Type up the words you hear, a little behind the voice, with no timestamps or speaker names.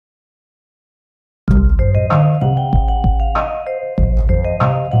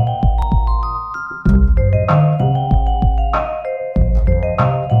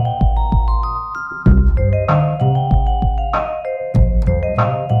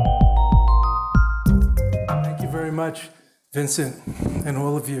Vincent and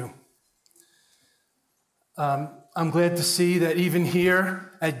all of you. I'm glad to see that even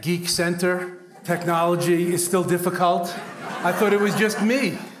here at Geek Center, technology is still difficult. I thought it was just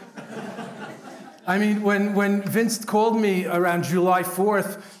me. I mean, when Vince called me around July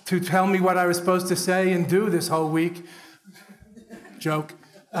 4th to tell me what I was supposed to say and do this whole week, joke,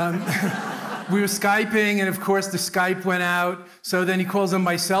 we were Skyping, and of course the Skype went out. So then he calls on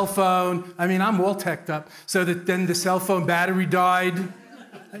my cell phone. I mean, I'm all teched up. So that then the cell phone battery died.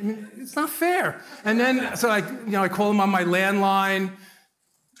 I mean, it's not fair. And then, so I call him on my landline.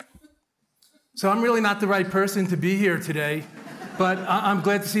 So I'm really not the right person to be here today. But I'm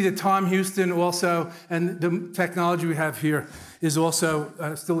glad to see that Tom Houston also, and the technology we have here is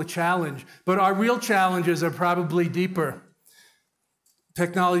also still a challenge. But our real challenges are probably deeper.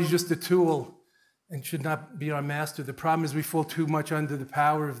 Technology is just a tool and should not be our master. The problem is we fall too much under the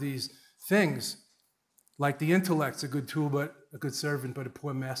power of these things. Like the intellect's a good tool, but a good servant, but a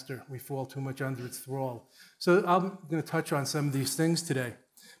poor master. We fall too much under its thrall. So I'm going to touch on some of these things today.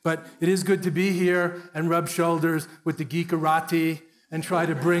 But it is good to be here and rub shoulders with the geekerati and try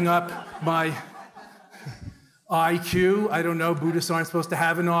to bring up my IQ. I don't know, Buddhists aren't supposed to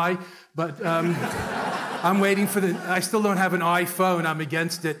have an I, but I'm waiting for I still don't have an iPhone, I'm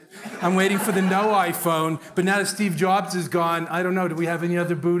against it. I'm waiting for the no iPhone, but now that Steve Jobs is gone, I don't know, do we have any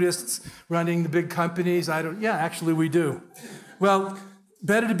other Buddhists running the big companies? Yeah, actually we do. Well,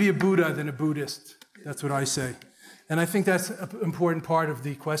 better to be a Buddha than a Buddhist, that's what I say. And I think that's an important part of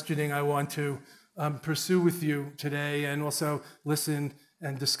the questioning I want to pursue with you today, and also listen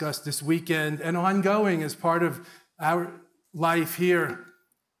and discuss this weekend and ongoing as part of our life here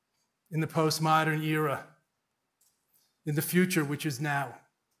in the postmodern era, in the future, which is now,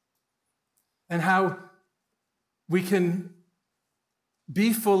 and how we can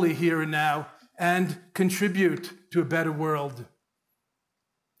be fully here and now and contribute to a better world.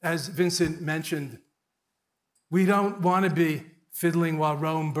 As Vincent mentioned, we don't want to be fiddling while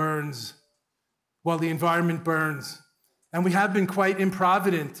Rome burns, while the environment burns. And we have been quite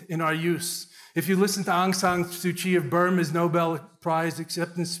improvident in our use. If you listen to Aung San Suu Kyi of Burma's Nobel Prize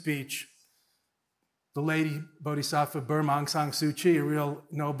acceptance speech, the lady Bodhisattva of Burma, Aung San Suu Kyi, a real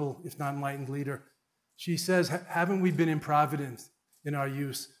noble, if not enlightened leader, she says, haven't we been improvident in our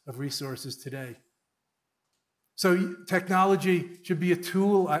use of resources today? So technology should be a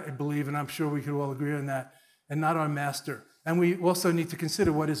tool, I believe, and I'm sure we could all agree on that, and not our master. And we also need to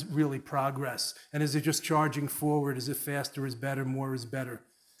consider what is really progress. And is it just charging forward? Is it faster is better, more is better?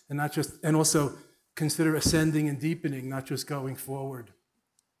 And also consider ascending and deepening, not just going forward.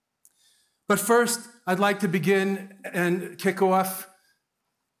 But first, I'd like to begin and kick off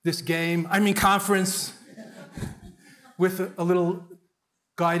this conference with a little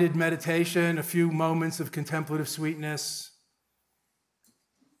guided meditation, a few moments of contemplative sweetness.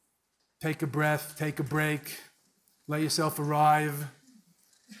 Take a breath, take a break, let yourself arrive.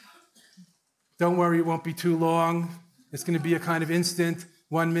 Don't worry, it won't be too long. It's going to be a kind of instant,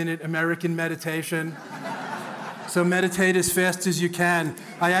 1-minute American meditation. So meditate as fast as you can.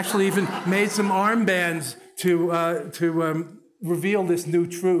 I actually even made some armbands to reveal this new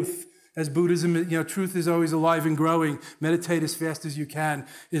truth. As Buddhism, truth is always alive and growing. Meditate as fast as you can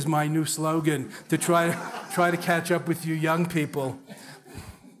is my new slogan to try to catch up with you young people.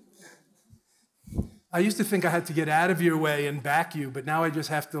 I used to think I had to get out of your way and back you, but now I just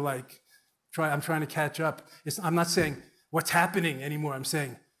have to I'm trying to catch up. I'm not saying what's happening anymore. I'm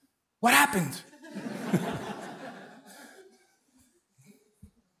saying, what happened?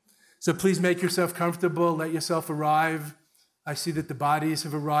 So please make yourself comfortable, let yourself arrive. I see that the bodies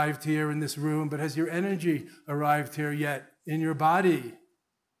have arrived here in this room, but has your energy arrived here yet in your body?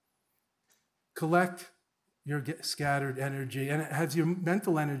 Collect your scattered energy, and has your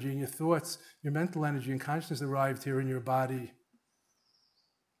mental energy and your thoughts, your mental energy and consciousness arrived here in your body,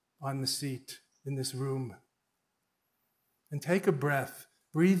 on the seat, in this room? And take a breath,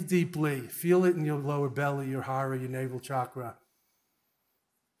 breathe deeply, feel it in your lower belly, your hara, your navel chakra.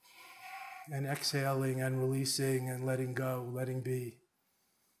 And exhaling and releasing and letting go, letting be.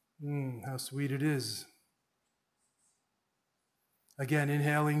 How sweet it is. Again,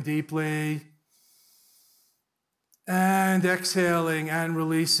 inhaling deeply. And exhaling and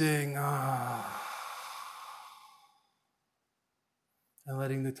releasing. And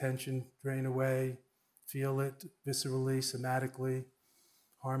letting the tension drain away. Feel it viscerally, somatically.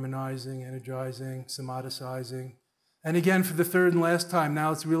 harmonizing, energizing, somaticizing. And again, for the third and last time, now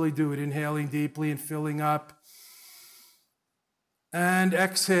let's really do it. Inhaling deeply and filling up. And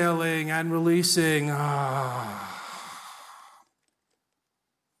exhaling and releasing.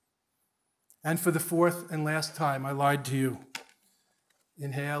 And for the fourth and last time, I lied to you.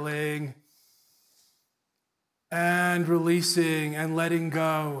 Inhaling and releasing and letting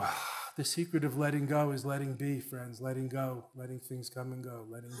go. The secret of letting go is letting be, friends. Letting go, letting things come and go,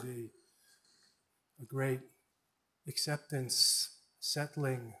 letting be. A great acceptance,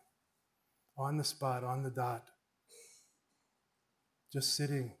 settling on the spot, on the dot. Just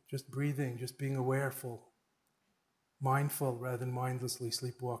sitting, just breathing, just being awareful, mindful rather than mindlessly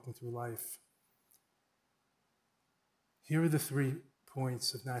sleepwalking through life. Here are the 3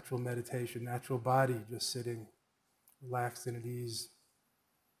 points of natural meditation. Natural body, just sitting, relaxed and at ease.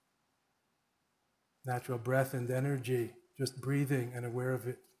 Natural breath and energy, just breathing and aware of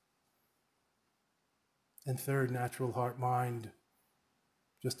it. And third, natural heart, mind,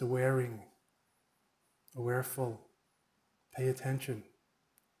 just awareful, pay attention.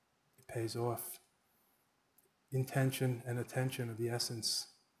 It pays off. Intention and attention are the essence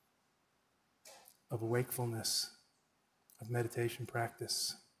of wakefulness, of meditation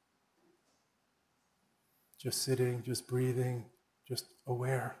practice. Just sitting, just breathing, just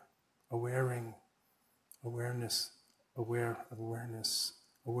awaring, awareness, aware of awareness,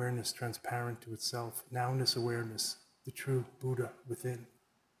 awareness transparent to itself, nowness awareness, the true Buddha within.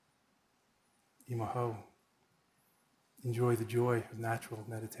 Imaho. Enjoy the joy of natural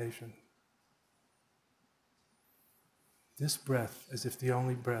meditation. This breath as if the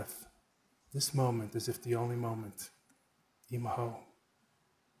only breath, this moment as if the only moment. Imaho.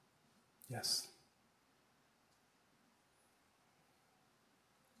 Yes.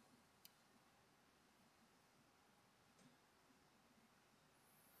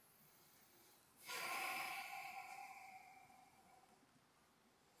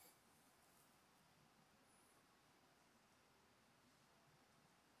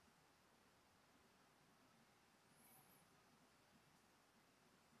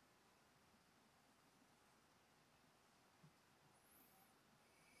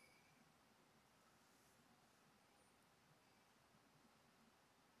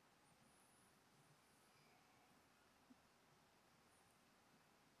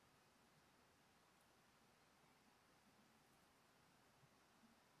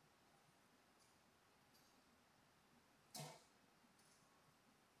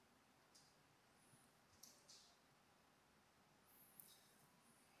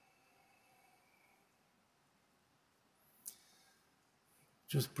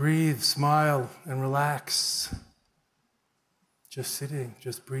 Just breathe, smile, and relax. Just sitting,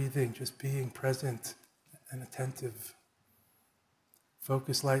 just breathing, just being present and attentive.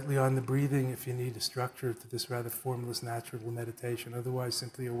 Focus lightly on the breathing if you need a structure to this rather formless natural meditation. Otherwise,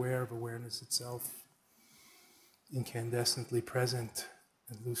 simply aware of awareness itself. Incandescently present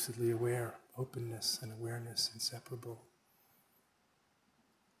and lucidly aware. Openness and awareness inseparable.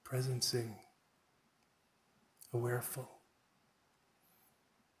 Presencing. Awareful.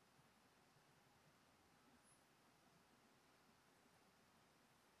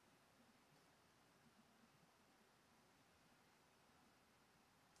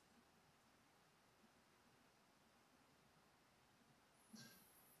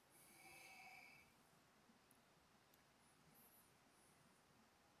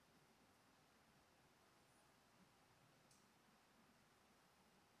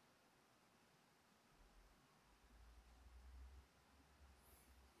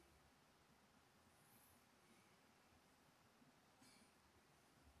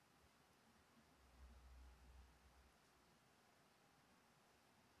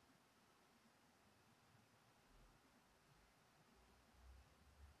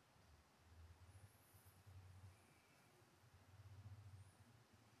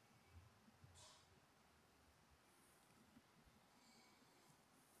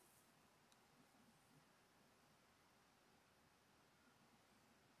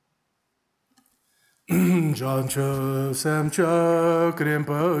 Jancho samcho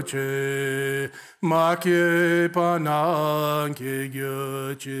krimpoche makye panan ke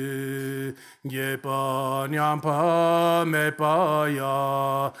gyoche gepa nyampa mepa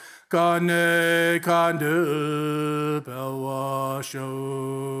ya kane kandu pelwasho.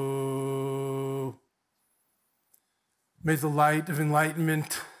 May the light of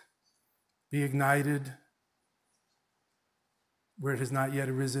enlightenment be ignited where it has not yet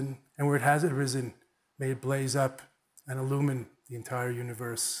arisen, and where it has arisen, may it blaze up and illumine the entire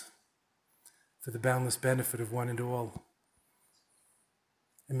universe for the boundless benefit of one and all.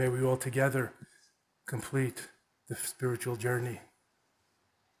 and may we all together complete the spiritual journey.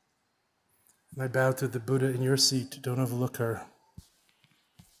 And I bow to the Buddha in your seat. Don't overlook her.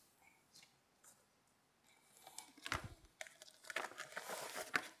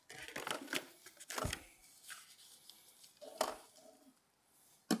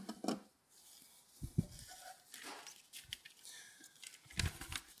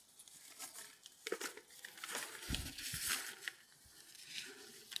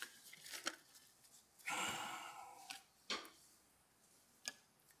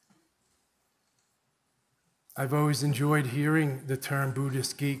 I've always enjoyed hearing the term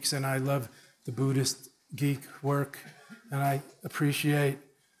Buddhist geeks, and I love the Buddhist geek work, and I appreciate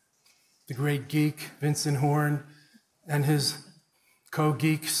the great geek, Vincent Horn, and his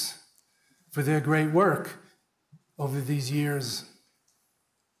co-geeks for their great work over these years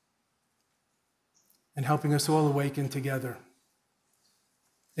and helping us all awaken together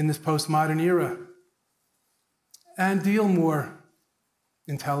in this postmodern era and deal more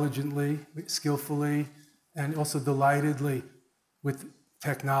intelligently, skillfully, and also delightedly with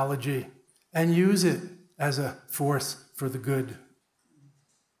technology and use it as a force for the good.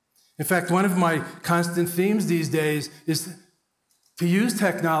 In fact, one of my constant themes these days is to use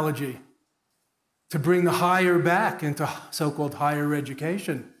technology to bring the higher back into so-called higher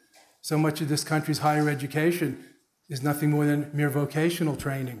education. So much of this country's higher education is nothing more than mere vocational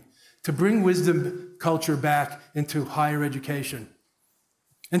training. To bring wisdom culture back into higher education.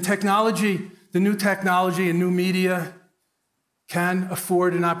 And technology, the new technology and new media can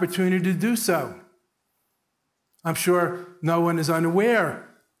afford an opportunity to do so. I'm sure no one is unaware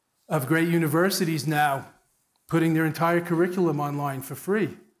of great universities now putting their entire curriculum online for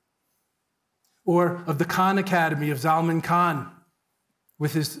free. Or of the Khan Academy of Salman Khan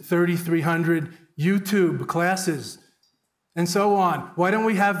with his 3,300 YouTube classes and so on. Why don't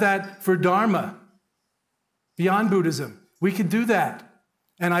we have that for Dharma beyond Buddhism? We could do that.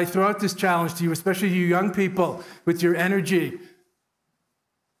 And I throw out this challenge to you, especially you young people with your energy.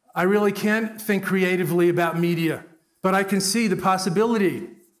 I really can't think creatively about media, but I can see the possibility.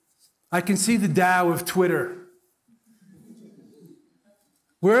 I can see the Tao of Twitter.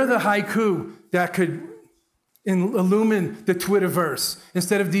 Where are the haiku that could illumine the Twitterverse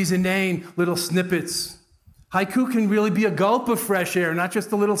instead of these inane little snippets? Haiku can really be a gulp of fresh air, not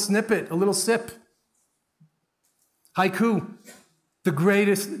just a little snippet, a little sip. Haiku,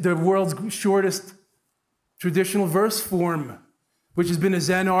 the world's shortest traditional verse form, which has been a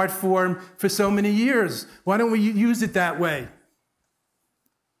Zen art form for so many years. Why don't we use it that way?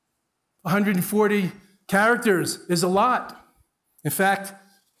 140 characters is a lot. In fact,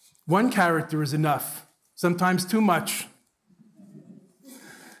 one character is enough, sometimes too much.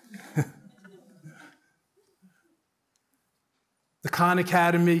 The Khan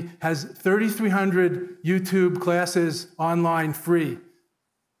Academy has 3,300 YouTube classes online free.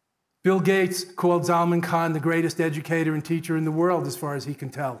 Bill Gates called Salman Khan the greatest educator and teacher in the world, as far as he can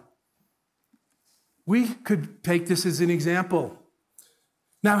tell. We could take this as an example.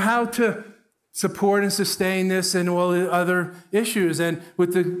 Now, how to support and sustain this and all the other issues, and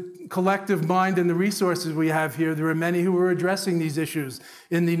with the collective mind and the resources we have here, there are many who are addressing these issues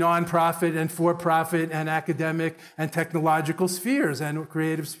in the nonprofit and for-profit and academic and technological spheres and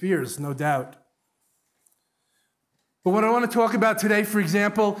creative spheres, no doubt. But what I want to talk about today, for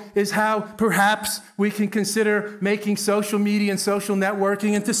example, is how perhaps we can consider making social media and social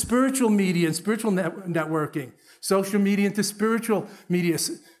networking into spiritual media and spiritual networking. Social media into spiritual media.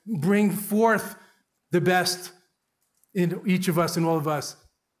 Bring forth the best in each of us and all of us.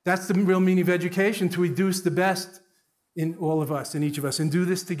 That's the real meaning of education, to reduce the best in all of us, in each of us, and do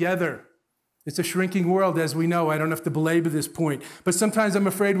this together. It's a shrinking world, as we know. I don't have to belabor this point. But sometimes I'm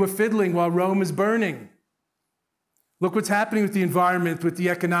afraid we're fiddling while Rome is burning. Look what's happening with the environment, with the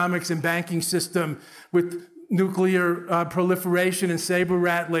economics and banking system, with nuclear proliferation and saber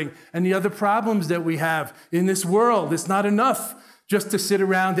rattling, and the other problems that we have in this world. It's not enough just to sit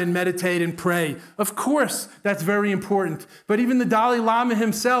around and meditate and pray. Of course, that's very important. But even the Dalai Lama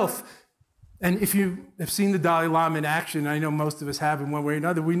himself, and if you have seen the Dalai Lama in action, I know most of us have in one way or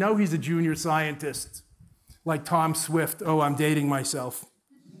another, we know he's a junior scientist, like Tom Swift. Oh, I'm dating myself.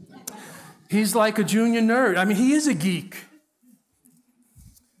 He's like a junior nerd. I mean, he is a geek.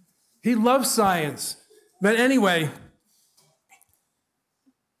 He loves science. But anyway,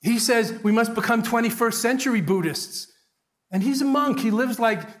 he says we must become 21st century Buddhists. And he's a monk. He lives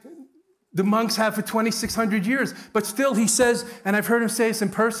like the monks have for 2,600 years. But still, he says, and I've heard him say this in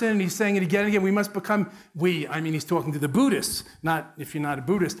person, and he's saying it again and again, we must become, he's talking to the Buddhists, not if you're not a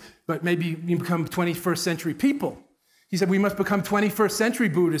Buddhist, but maybe you become 21st century people. He said, we must become 21st century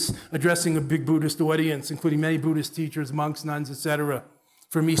Buddhists, addressing a big Buddhist audience, including many Buddhist teachers, monks, nuns, etc.,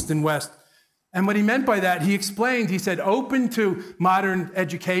 from East and West. And what he meant by that, he explained, he said, open to modern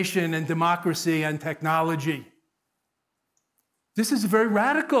education and democracy and technology. This is very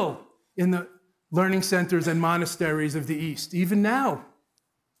radical in the learning centers and monasteries of the East, even now.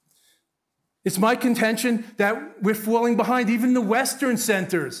 It's my contention that we're falling behind. Even the Western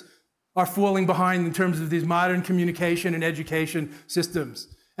centers are falling behind in terms of these modern communication and education systems.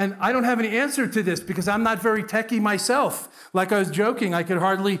 And I don't have any answer to this because I'm not very techie myself. Like I was joking, I could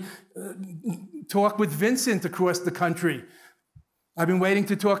hardly talk with Vincent across the country. I've been waiting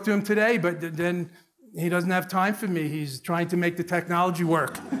to talk to him today, but then he doesn't have time for me. He's trying to make the technology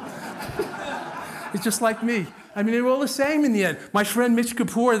work. It's just like me. I mean, they're all the same in the end. My friend Mitch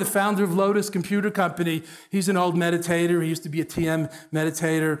Kapoor, the founder of Lotus Computer Company, he's an old meditator. He used to be a TM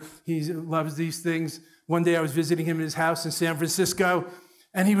meditator. He loves these things. One day I was visiting him in his house in San Francisco,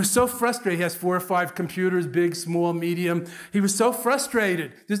 and he was so frustrated. He has 4 or 5 computers, big, small, medium. He was so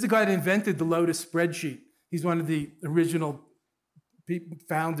frustrated. This is the guy that invented the Lotus spreadsheet. He's one of the original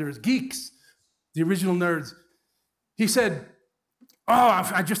founders, geeks, the original nerds. He said,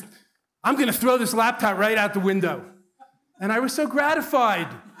 oh, I'm going to throw this laptop right out the window. And I was so gratified.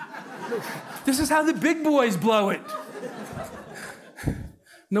 This is how the big boys blow it.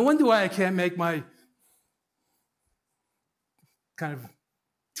 No wonder why I can't make my kind of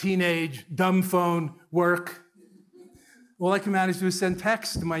teenage dumb phone work. All I can manage to do is send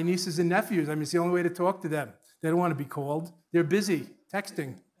texts to my nieces and nephews. I mean, it's the only way to talk to them. They don't want to be called. They're busy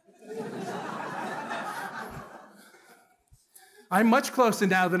texting. I'm much closer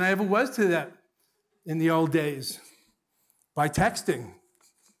now than I ever was to that in the old days by texting.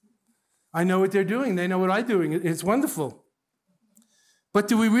 I know what they're doing. They know what I'm doing. It's wonderful. But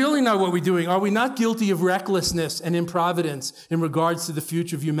do we really know what we're doing? Are we not guilty of recklessness and improvidence in regards to the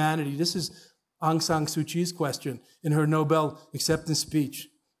future of humanity? This is Aung San Suu Kyi's question in her Nobel acceptance speech.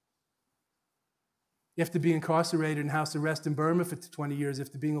 After being incarcerated in house arrest in Burma for 20 years,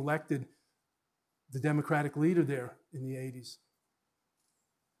 after being elected the democratic leader there in the 80s.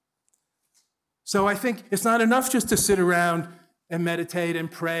 So I think it's not enough just to sit around and meditate and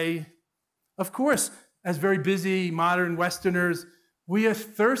pray. Of course, as very busy modern Westerners, we are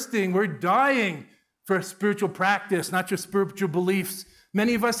thirsting, we're dying for spiritual practice, not just spiritual beliefs.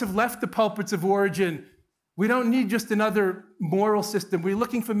 Many of us have left the pulpits of origin. We don't need just another moral system. We're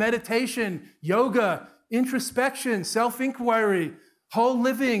looking for meditation, yoga, introspection, self-inquiry, whole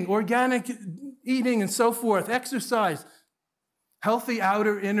living, organic eating, and so forth, exercise, healthy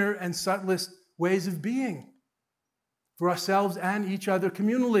outer, inner, and subtlest ways of being for ourselves and each other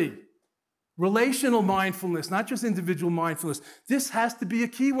communally. Relational mindfulness, not just individual mindfulness. This has to be a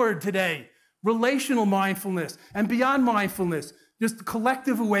key word today. Relational mindfulness and beyond mindfulness, just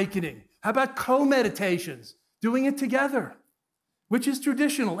collective awakening. How about co-meditations, doing it together, which is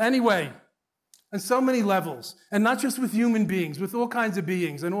traditional anyway, on so many levels, and not just with human beings, with all kinds of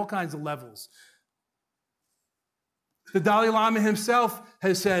beings and all kinds of levels. The Dalai Lama himself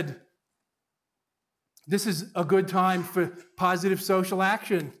has said, this is a good time for positive social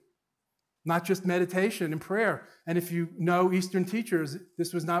action, not just meditation and prayer. And if you know Eastern teachers,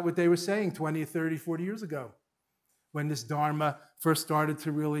 this was not what they were saying 20, 30, 40 years ago when this Dharma first started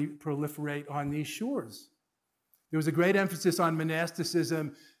to really proliferate on these shores. There was a great emphasis on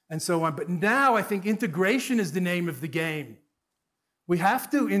monasticism and so on. But now I think integration is the name of the game. We have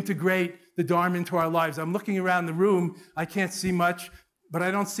to integrate the Dharma into our lives. I'm looking around the room. I can't see much, but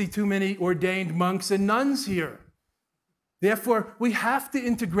I don't see too many ordained monks and nuns here. Therefore, we have to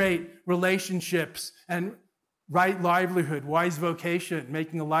integrate relationships and right livelihood, wise vocation,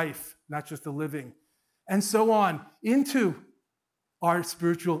 making a life, not just a living, and so on, into our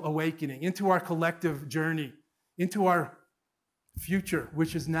spiritual awakening, into our collective journey, into our future,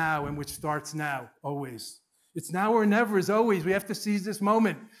 which is now and which starts now, always. It's now or never, as always. We have to seize this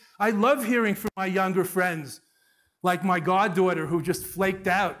moment. I love hearing from my younger friends, like my goddaughter who just flaked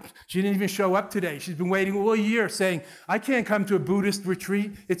out. She didn't even show up today. She's been waiting all year saying, I can't come to a Buddhist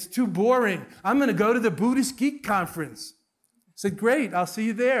retreat. It's too boring. I'm going to go to the Buddhist Geek Conference. I said, great, I'll see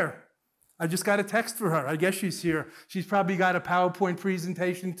you there. I just got a text for her. I guess she's here. She's probably got a PowerPoint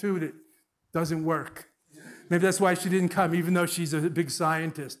presentation too that doesn't work. Maybe that's why she didn't come, even though she's a big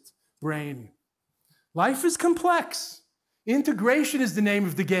scientist brain. Life is complex. Integration is the name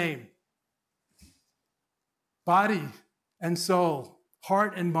of the game. Body and soul,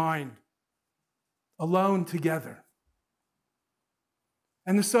 heart and mind, alone together.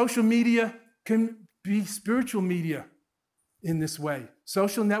 And the social media can be spiritual media. in this way.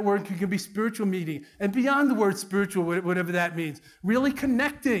 Social networking can be spiritual meeting, and beyond the word spiritual, whatever that means, really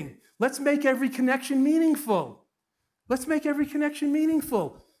connecting. Let's make every connection meaningful. Let's make every connection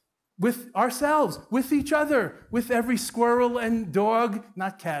meaningful with ourselves, with each other, with every squirrel and dog,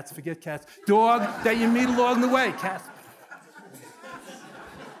 not cats, forget cats, dog that you meet along the way. Cats.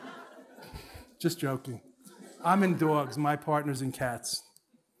 Just joking. I'm in dogs, my partner's in cats.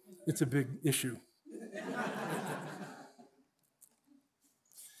 It's a big issue.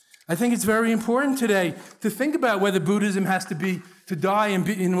 I think it's very important today to think about whether Buddhism has to die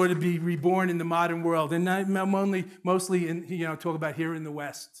in order to be reborn in the modern world. And I'm mostly talk about here in the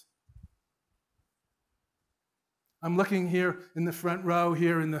West. I'm looking here in the front row,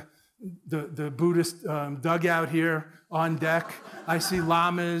 here in the Buddhist dugout here on deck. I see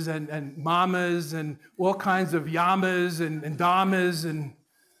lamas and mamas and all kinds of yamas and dhammas and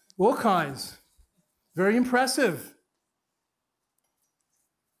all kinds. Very impressive.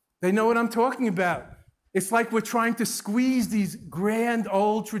 They know what I'm talking about. It's like we're trying to squeeze these grand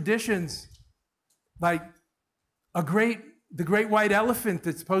old traditions, like the great white elephant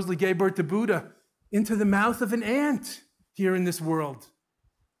that supposedly gave birth to Buddha, into the mouth of an ant here in this world.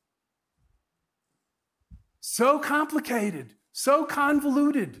 So complicated, so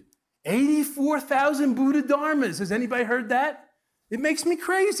convoluted. 84,000 Buddha Dharmas. Has anybody heard that? It makes me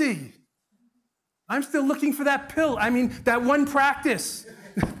crazy. I'm still looking for that pill. That one practice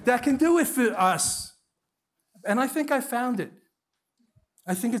that can do it for us. And I think I found it.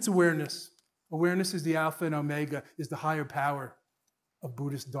 I think it's awareness. Awareness is the alpha and omega, is the higher power of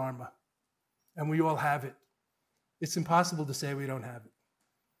Buddhist Dharma. And we all have it. It's impossible to say we don't have it.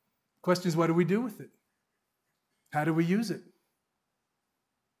 The question is, what do we do with it? How do we use it?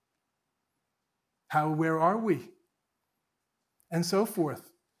 Where are we? And so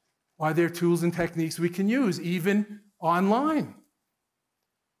forth. Are there tools and techniques we can use, even online?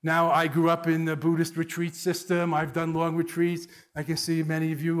 Now, I grew up in the Buddhist retreat system. I've done long retreats. I can see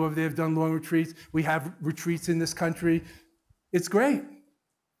many of you over there have done long retreats. We have retreats in this country. It's great.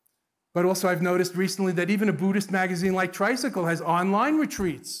 But also I've noticed recently that even a Buddhist magazine like Tricycle has online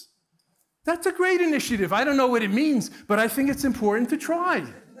retreats. That's a great initiative. I don't know what it means, but I think it's important to try.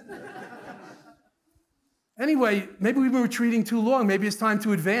 Anyway, maybe we've been retreating too long. Maybe it's time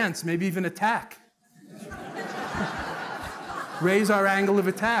to advance, maybe even attack. Raise our angle of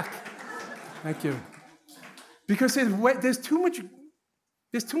attack. Thank you. Because there's too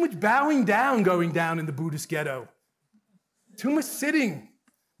much bowing down going down in the Buddhist ghetto. Too much sitting.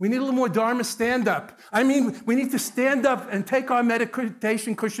 We need a little more Dharma stand-up. We need to stand up and take our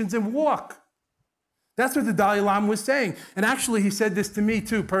meditation cushions and walk. That's what the Dalai Lama was saying. And actually, he said this to me,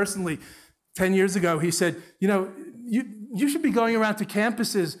 too, personally. 10 years ago, he said, you should be going around to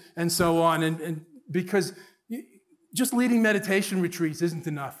campuses and so on, and because just leading meditation retreats isn't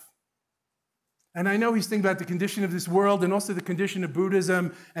enough. And I know he's thinking about the condition of this world and also the condition of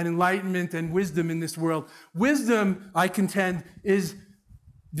Buddhism and enlightenment and wisdom in this world. Wisdom, I contend, is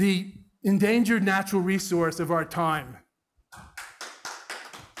the endangered natural resource of our time.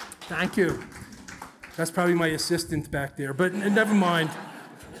 Thank you. That's probably my assistant back there, but never mind.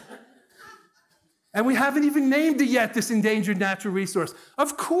 And we haven't even named it yet, this endangered natural resource.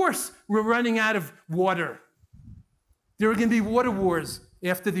 Of course, we're running out of water. There are going to be water wars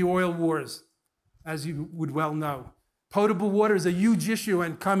after the oil wars, as you would well know. Potable water is a huge issue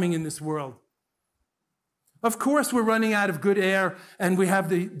and coming in this world. Of course, we're running out of good air, and we have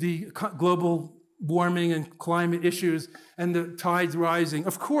the global warming and climate issues and the tides rising.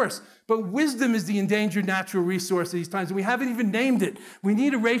 Of course, but wisdom is the endangered natural resource of these times, and we haven't even named it. We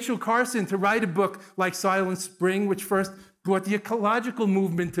need a Rachel Carson to write a book like Silent Spring, which first brought the ecological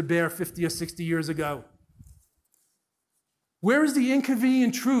movement to bear 50 or 60 years ago. Where is the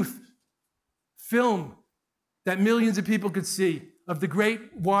Inconvenient Truth film that millions of people could see of the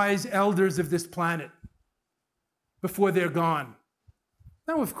great wise elders of this planet before they're gone?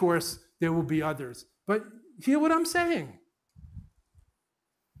 Now, of course, there will be others, but hear what I'm saying.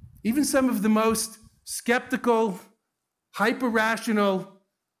 Even some of the most skeptical, hyper-rational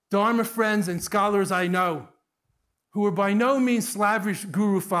Dharma friends and scholars I know, who are by no means slavish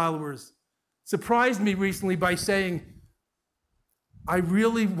guru followers, surprised me recently by saying, I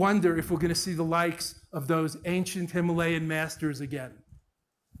really wonder if we're going to see the likes of those ancient Himalayan masters again.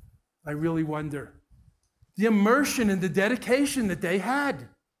 I really wonder. The immersion and the dedication that they had.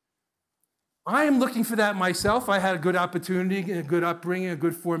 I am looking for that myself. I had a good opportunity, a good upbringing, a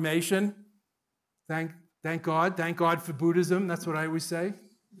good formation. Thank God. Thank God for Buddhism. That's what I always say.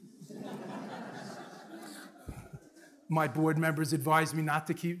 My board members advised me not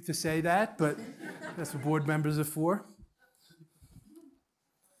to say that, but that's what board members are for.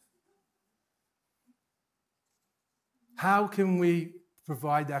 How can we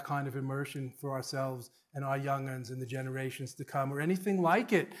provide that kind of immersion for ourselves and our young ones and the generations to come, or anything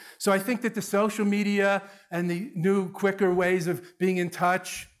like it? So I think that the social media and the new, quicker ways of being in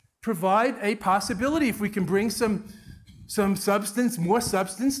touch provide a possibility if we can bring some substance, more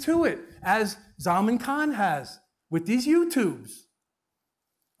substance to it, as Salman Khan has with these YouTubes.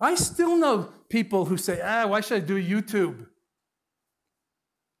 I still know people who say, why should I do a YouTube?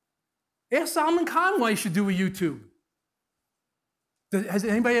 Ask Salman Khan why you should do a YouTube. Has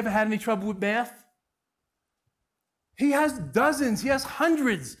anybody ever had any trouble with math? He has dozens, he has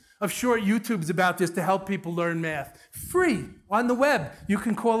hundreds of short YouTubes about this to help people learn math. Free, on the web. You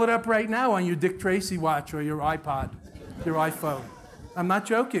can call it up right now on your Dick Tracy watch or your iPod, your iPhone. I'm not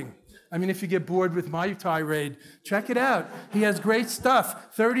joking. I mean, if you get bored with my tirade, check it out. He has great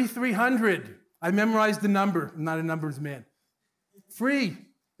stuff, 3,300. I memorized the number. I'm not a numbers man. Free.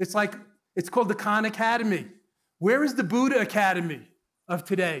 It's called the Khan Academy. Where is the Buddha Academy of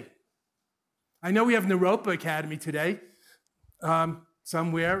today? I know we have Naropa Academy today,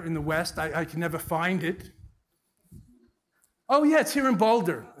 somewhere in the West. I can never find it. Oh, yeah, it's here in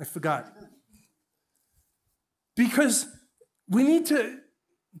Boulder. I forgot. Because we need to,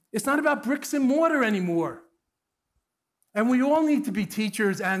 it's not about bricks and mortar anymore. And we all need to be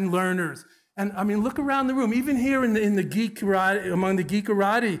teachers and learners. And I mean, look around the room. Even here in the geek karate, among the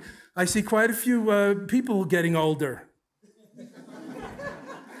geekarati, I see quite a few people getting older.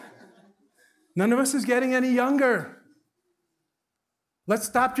 None of us is getting any younger. Let's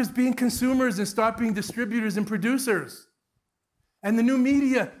stop just being consumers and start being distributors and producers. And the new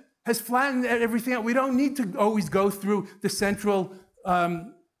media has flattened everything out. We don't need to always go through the central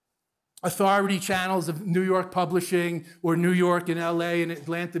authority channels of New York publishing or New York and LA and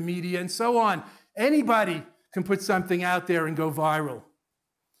Atlanta media and so on. Anybody can put something out there and go viral.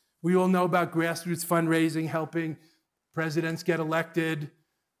 We all know about grassroots fundraising, helping presidents get elected.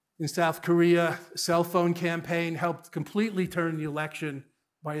 In South Korea, a cell phone campaign helped completely turn the election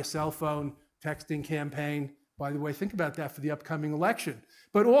by a cell phone texting campaign. By the way, think about that for the upcoming election.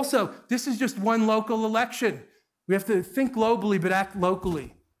 But also, this is just one local election. We have to think globally, but act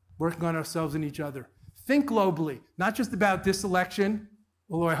locally, working on ourselves and each other. Think globally, not just about this election,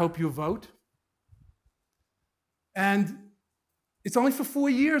 although I hope you vote. And it's only for 4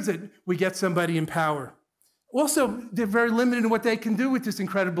 years that we get somebody in power. Also, they're very limited in what they can do with this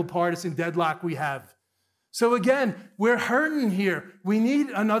incredible partisan deadlock we have. So again, we're hurting here. We need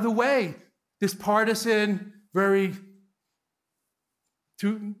another way. This partisan, very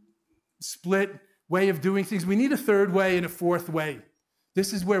split way of doing things. We need a third way and a fourth way.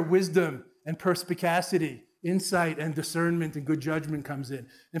 This is where wisdom and perspicacity, insight and discernment and good judgment comes in.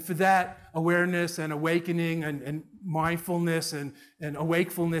 And for that, awareness and awakening and mindfulness and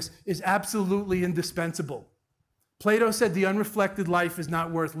awakefulness is absolutely indispensable. Plato said the unreflected life is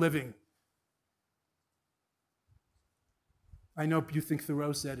not worth living. I know you think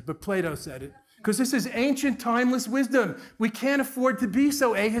Thoreau said it, but Plato said it. Because this is ancient, timeless wisdom. We can't afford to be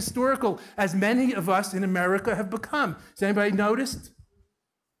so ahistorical as many of us in America have become. Has anybody noticed?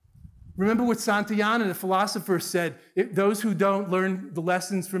 Remember what Santayana, the philosopher, said, those who don't learn the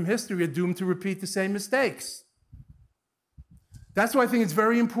lessons from history are doomed to repeat the same mistakes. That's why I think it's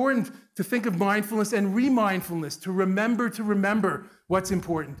very important to think of mindfulness and remindfulness, to remember what's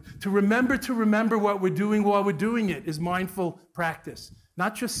important. To remember what we're doing while we're doing it is mindful practice.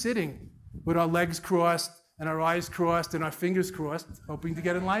 Not just sitting with our legs crossed and our eyes crossed and our fingers crossed, hoping to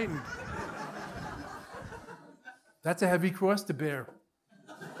get enlightened. That's a heavy cross to bear.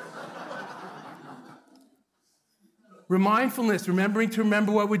 Mindfulness, remembering to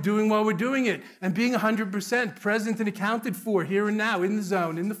remember what we're doing while we're doing it, and being 100% present and accounted for here and now, in the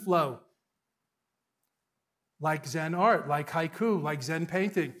zone, in the flow. Like Zen art, like haiku, like Zen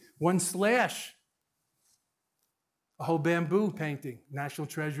painting. One slash, a whole bamboo painting, national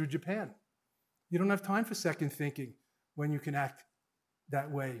treasure of Japan. You don't have time for second thinking when you can act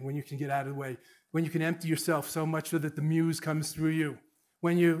that way, when you can get out of the way, when you can empty yourself so much so that the muse comes through you,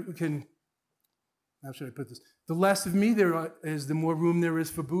 when you can, how should I put this? The less of me there is, the more room there is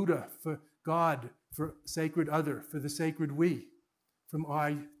for Buddha, for God, for sacred other, for the sacred we, from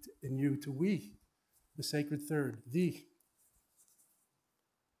I and you to we, the sacred third, thee.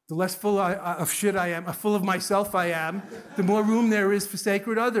 The less full of shit I am, full of myself I am, the more room there is for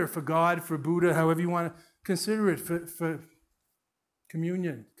sacred other, for God, for Buddha, however you want to consider it, for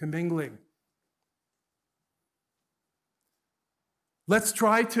communion, commingling. Let's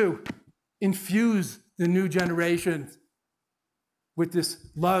try to infuse the new generation with this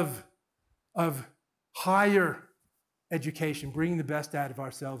love of higher education, bringing the best out of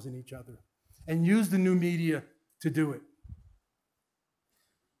ourselves and each other, and use the new media to do it.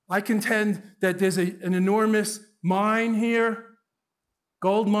 I contend that there's an enormous mine here,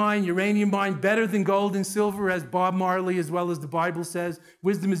 gold mine, uranium mine, better than gold and silver, as Bob Marley, as well as the Bible says.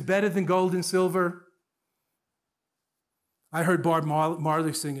 Wisdom is better than gold and silver. I heard Bob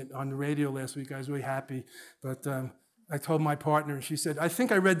Marley sing it on the radio last week. I was really happy. But I told my partner, and she said, I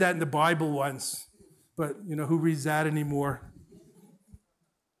think I read that in the Bible once. But, who reads that anymore?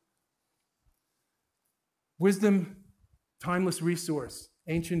 Wisdom, timeless resource.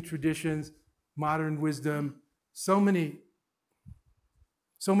 Ancient traditions, modern wisdom, so much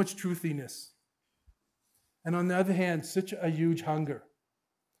truthiness. And on the other hand, such a huge hunger.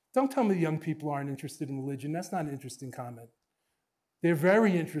 Don't tell me young people aren't interested in religion. That's not an interesting comment. They're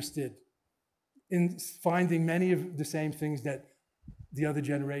very interested in finding many of the same things that the other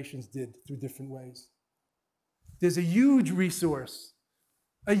generations did through different ways. There's a huge resource,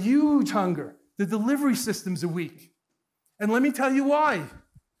 a huge hunger. The delivery systems are weak. And let me tell you why.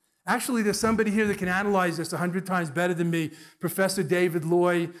 Actually, there's somebody here that can analyze this 100 times better than me, Professor David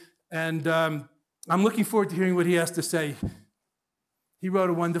Loy, and I'm looking forward to hearing what he has to say. He wrote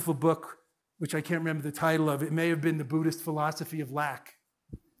a wonderful book, which I can't remember the title of. It may have been The Buddhist Philosophy of Lack.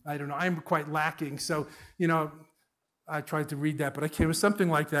 I don't know. I'm quite lacking, so, I tried to read that, but I can't. It was something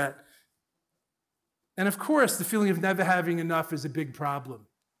like that. And of course, the feeling of never having enough is a big problem.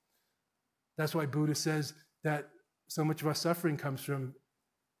 That's why Buddha says that so much of our suffering comes from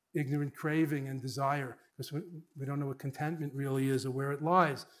ignorant craving and desire, because we don't know what contentment really is or where it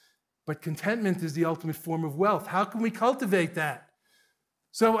lies. But contentment is the ultimate form of wealth. How can we cultivate that?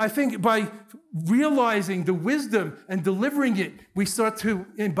 So I think by realizing the wisdom and delivering it, we start to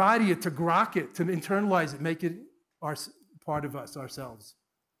embody it, to grok it, to internalize it, make it part of us, ourselves.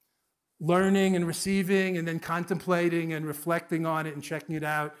 Learning and receiving, and then contemplating and reflecting on it and checking it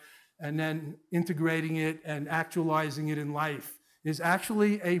out, and then integrating it and actualizing it in life is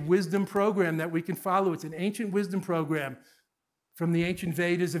actually a wisdom program that we can follow. It's an ancient wisdom program from the ancient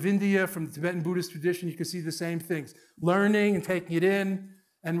Vedas of India, from the Tibetan Buddhist tradition. You can see the same things. Learning and taking it in,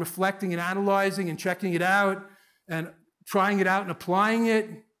 and reflecting and analyzing and checking it out, and trying it out and applying it,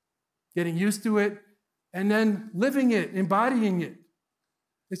 getting used to it, and then living it, embodying it.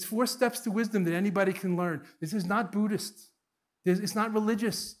 It's 4 steps to wisdom that anybody can learn. This is not Buddhist. It's not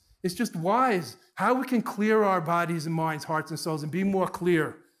religious. It's just wise. How we can clear our bodies and minds, hearts and souls, and be more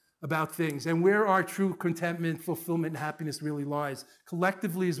clear about things, and where our true contentment, fulfillment, and happiness really lies,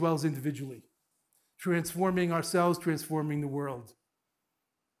 collectively as well as individually. Transforming ourselves, transforming the world.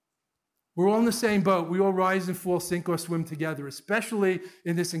 We're all in the same boat. We all rise and fall, sink or swim together, especially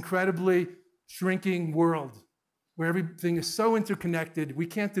in this incredibly shrinking world where everything is so interconnected. We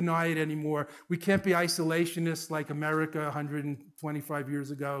can't deny it anymore. We can't be isolationists like America 125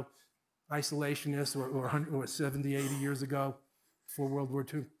 years ago, isolationists, or 70, 80 years ago, before World War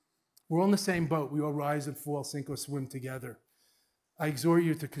II. We're all in the same boat. We all rise and fall, sink or swim together. I exhort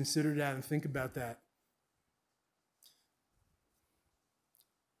you to consider that and think about that.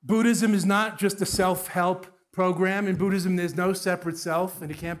 Buddhism is not just a self-help program. In Buddhism, there's no separate self, and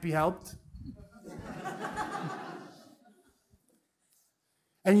it can't be helped.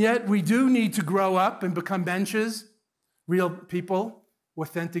 And yet, we do need to grow up and become mensches, real people,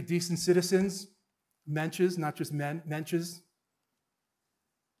 authentic, decent citizens. Mensches, not just men, mensches.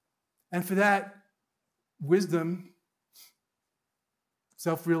 And for that, wisdom,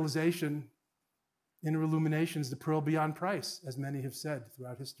 self-realization, inner illumination is the pearl beyond price, as many have said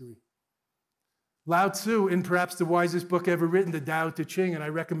throughout history. Lao Tzu, in perhaps the wisest book ever written, the Tao Te Ching, and I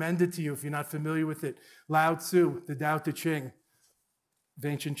recommend it to you if you're not familiar with it. Lao Tzu, the Tao Te Ching of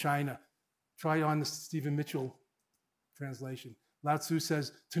ancient China. Try on the Stephen Mitchell translation. Lao Tzu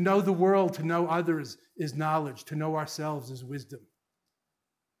says, to know the world, to know others is knowledge. To know ourselves is wisdom.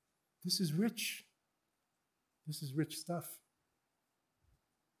 This is rich. This is rich stuff.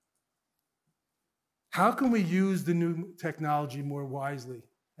 How can we use the new technology more wisely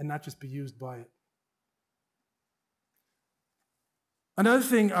and not just be used by it? Another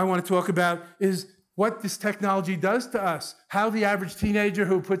thing I want to talk about is what this technology does to us. How the average teenager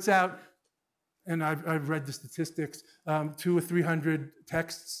who puts out, and I've read the statistics, 200 or 300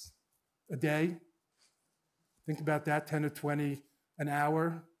 texts a day. Think about that, 10 or 20 an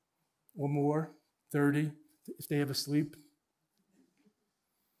hour or more, 30 if they ever sleep.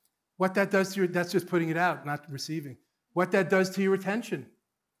 What that does to you, that's just putting it out, not receiving. What that does to your attention.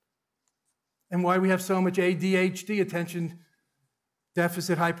 And why we have so much ADHD, attention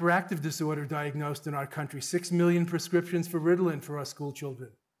deficit hyperactive disorder, diagnosed in our country. 6 million prescriptions for Ritalin for our school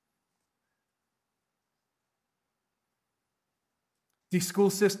children. The school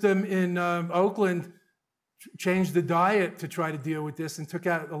system in Oakland changed the diet to try to deal with this and took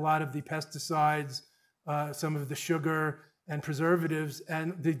out a lot of the pesticides, some of the sugar and preservatives,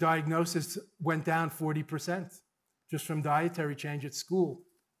 and the diagnosis went down 40% just from dietary change at school,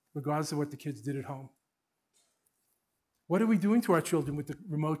 regardless of what the kids did at home. What are we doing to our children with the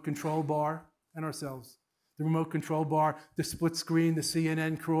remote control bar and ourselves? The remote control bar, the split screen, the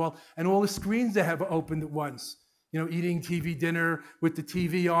CNN crawl, and all the screens they have opened at once. You know, eating TV dinner with the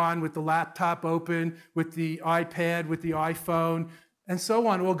TV on, with the laptop open, with the iPad, with the iPhone, and so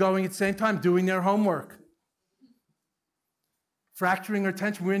on, all going at the same time, doing their homework. Fracturing our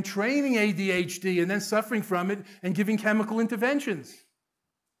attention. We're in training ADHD and then suffering from it and giving chemical interventions.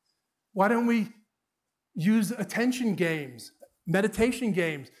 Why don't we use attention games, meditation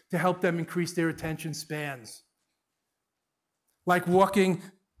games, to help them increase their attention spans? Like walking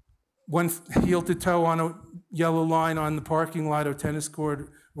one heel to toe on a yellow line on the parking lot or tennis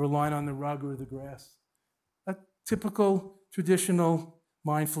court, or a line on the rug or the grass. A typical, traditional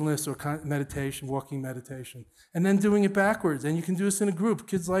mindfulness or meditation, walking meditation. And then doing it backwards. And you can do this in a group.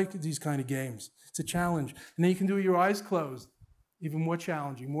 Kids like these kind of games. It's a challenge. And then you can do it with your eyes closed. Even more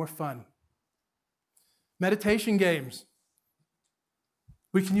challenging, more fun. Meditation games.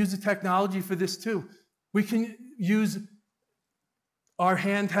 We can use the technology for this too. We can use our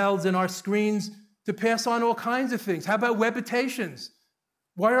handhelds and our screens to pass on all kinds of things. How about webitations?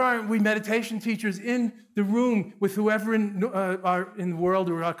 Why aren't we meditation teachers in the room with whoever in the world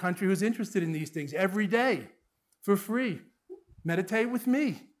or our country who's interested in these things every day for free? Meditate with me.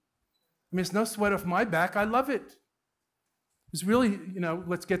 I mean, it's no sweat off my back. I love it. It's really,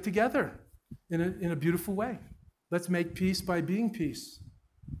 let's get together in a beautiful way. Let's make peace by being peace.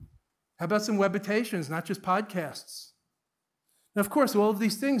 How about some webitations, not just podcasts? Now, of course, all of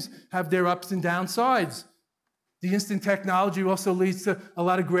these things have their ups and downsides. The instant technology also leads to a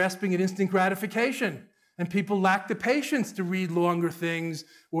lot of grasping at instant gratification. And people lack the patience to read longer things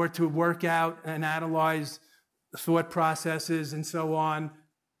or to work out and analyze thought processes and so on.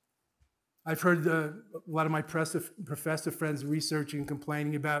 I've heard a lot of my professor friends researching and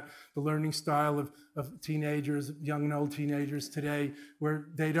complaining about the learning style of teenagers, young and old teenagers today, where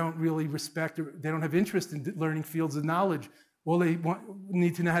they don't really respect or they don't have interest in learning fields of knowledge. All they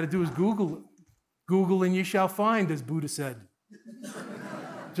need to know how to do is Google. Google and ye shall find, as Buddha said.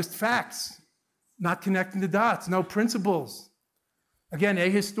 Just facts, not connecting the dots, no principles. Again,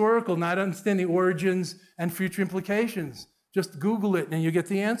 ahistorical, not understanding origins and future implications. Just Google it and you get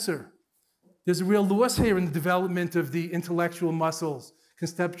the answer. There's a real loss here in the development of the intellectual muscles,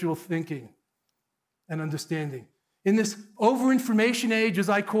 conceptual thinking and understanding. In this over-information age, as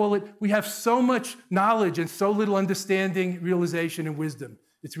I call it, we have so much knowledge and so little understanding, realization, and wisdom.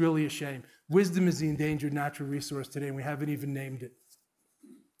 It's really a shame. Wisdom is the endangered natural resource today, and we haven't even named it.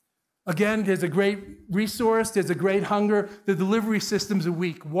 Again, there's a great resource, there's a great hunger. The delivery systems are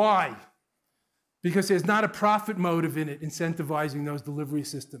weak. Why? Because there's not a profit motive in it, incentivizing those delivery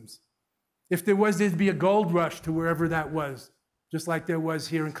systems. If there was, there'd be a gold rush to wherever that was, just like there was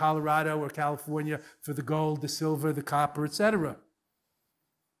here in Colorado or California for the gold, the silver, the copper, etc.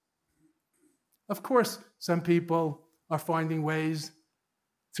 Of course, some people are finding ways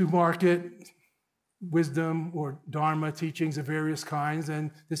to market wisdom or dharma teachings of various kinds,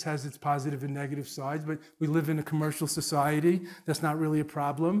 and this has its positive and negative sides, but we live in a commercial society. That's not really a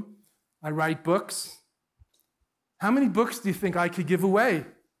problem. I write books. How many books do you think I could give away?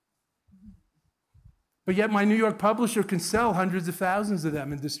 But yet my New York publisher can sell hundreds of thousands of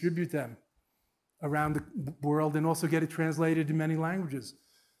them and distribute them around the world and also get it translated in many languages.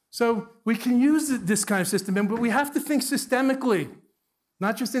 So we can use this kind of system, but we have to think systemically,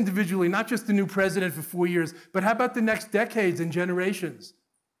 not just individually, not just the new president for 4 years, but how about the next decades and generations?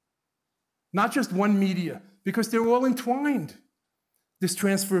 Not just one media, because they're all entwined, this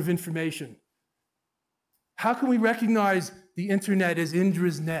transfer of information. How can we recognize the internet as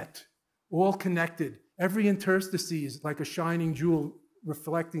Indra's net, all connected? Every interstice is like a shining jewel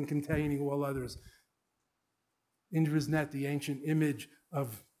reflecting, containing all others. Indra's net, the ancient image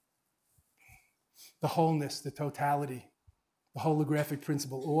of the wholeness, the totality, the holographic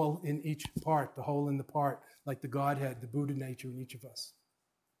principle, all in each part, the whole in the part, like the Godhead, the Buddha nature in each of us.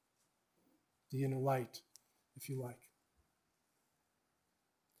 The inner light, if you like.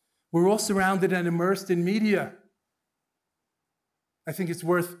 We're all surrounded and immersed in media. I think it's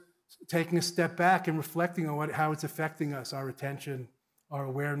worth taking a step back and reflecting on how it's affecting us, our attention, our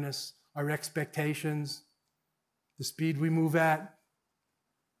awareness, our expectations, the speed we move at.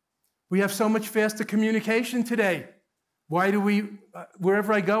 We have so much faster communication today. Why do we,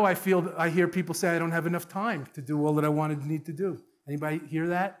 wherever I go, I hear people say I don't have enough time to do all that I need to do. Anybody hear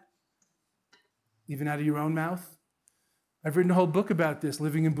that? even out of your own mouth? I've written a whole book about this,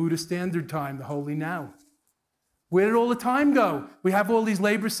 Living in Buddhist Standard Time, the Holy Now. Where did all the time go? We have all these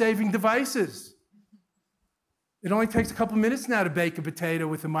labor-saving devices. It only takes a couple minutes now to bake a potato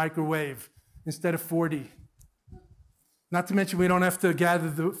with a microwave instead of 40. Not to mention we don't have to gather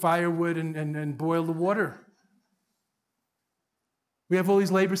the firewood and boil the water. We have all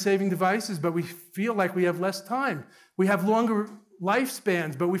these labor-saving devices, but we feel like we have less time. We have longer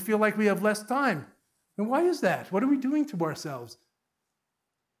lifespans, but we feel like we have less time. And why is that? What are we doing to ourselves?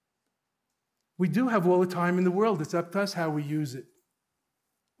 We do have all the time in the world. It's up to us how we use it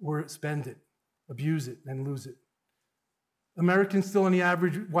or spend it, abuse it, and lose it. Americans still on the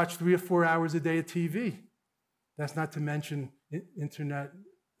average watch 3 or 4 hours a day of TV. That's not to mention internet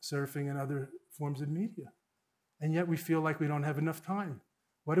surfing and other forms of media. And yet we feel like we don't have enough time.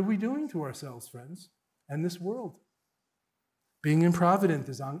 What are we doing to ourselves, friends, and this world? Being improvident,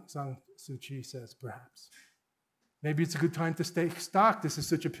 as Aung San Suu Kyi says, perhaps. Maybe it's a good time to take stock. This is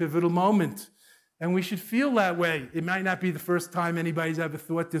such a pivotal moment. And we should feel that way. It might not be the first time anybody's ever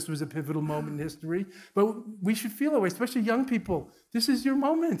thought this was a pivotal moment in history, but we should feel that way, especially young people. This is your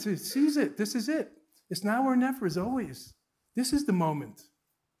moment. Seize it. This is it. It's now or never, as always. This is the moment.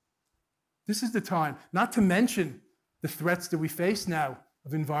 This is the time. Not to mention the threats that we face now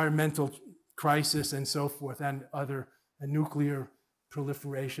of environmental crisis and so forth, and other and nuclear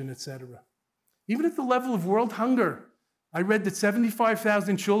proliferation, etc. Even at the level of world hunger, I read that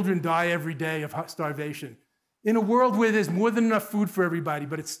 75,000 children die every day of starvation. In a world where there's more than enough food for everybody,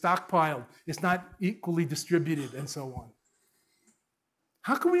 but it's stockpiled, it's not equally distributed, and so on.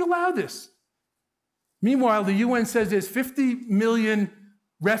 How can we allow this? Meanwhile, the UN says there's 50 million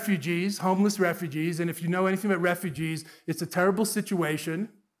refugees, homeless refugees, and if you know anything about refugees, it's a terrible situation.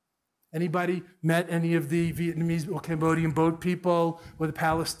 Anybody met any of the Vietnamese or Cambodian boat people, or the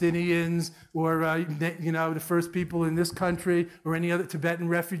Palestinians, or the first people in this country, or any other Tibetan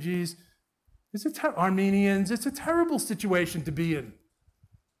refugees? Armenians. It's a terrible situation to be in.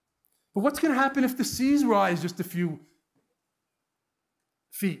 But what's going to happen if the seas rise just a few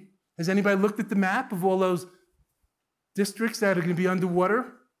feet? Has anybody looked at the map of all those districts that are going to be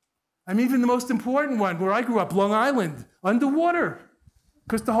underwater? I mean, even the most important one, where I grew up, Long Island, underwater.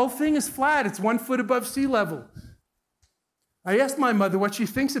 Because the whole thing is flat. It's 1 foot above sea level. I asked my mother what she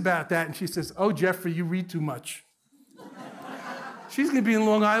thinks about that, and she says, "Oh, Jeffrey, you read too much." She's going to be in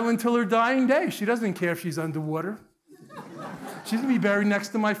Long Island till her dying day. She doesn't care if she's underwater. She's going to be buried next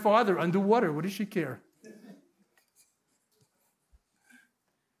to my father underwater. What does she care?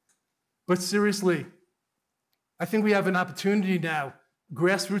 But seriously, I think we have an opportunity now,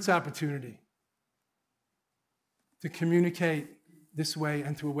 grassroots opportunity, to communicate this way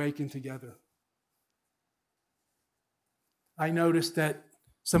and to awaken together. I noticed that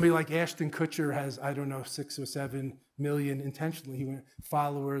somebody like Ashton Kutcher has, 6 or 7 million intentionally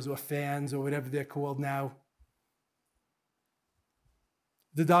followers or fans or whatever they're called now.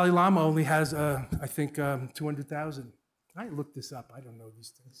 The Dalai Lama only has, 200,000. I looked this up. I don't know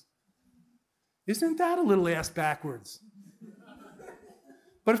these things. Isn't that a little ass backwards?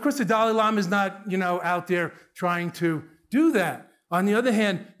 But of course, the Dalai Lama is not, out there trying to do that. On the other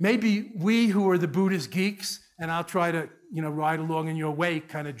hand, maybe we who are the Buddhist geeks, and I'll try to, ride along in your wake,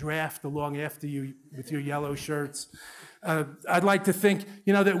 kind of draft along after you with your yellow shirts. I'd like to think,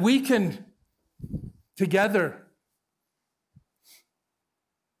 that we can together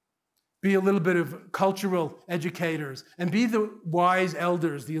be a little bit of cultural educators and be the wise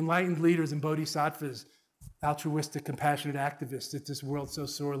elders, the enlightened leaders and bodhisattvas, altruistic, compassionate activists that this world so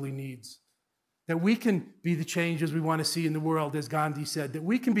sorely needs. That we can be the changes we want to see in the world, as Gandhi said. That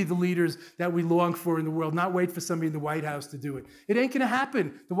we can be the leaders that we long for in the world, not wait for somebody in the White House to do it. It ain't going to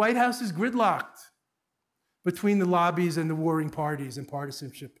happen. The White House is gridlocked between the lobbies and the warring parties and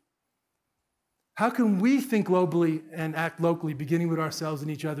partisanship. How can we think globally and act locally, beginning with ourselves and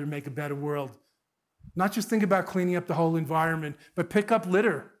each other, and make a better world? Not just think about cleaning up the whole environment, but pick up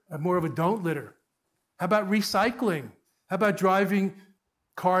litter, more of a don't litter. How about recycling? How about driving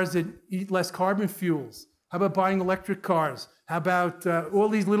cars that eat less carbon fuels? How about buying electric cars? How about all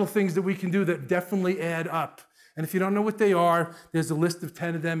these little things that we can do that definitely add up? And if you don't know what they are, there's a list of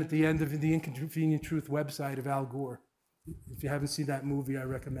 10 of them at the end of the Inconvenient Truth website of Al Gore. If you haven't seen that movie, I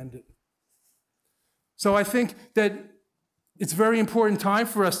recommend it. So I think that it's a very important time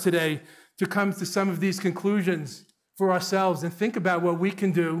for us today to come to some of these conclusions for ourselves and think about what we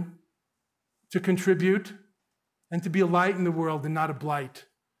can do to contribute and to be a light in the world and not a blight.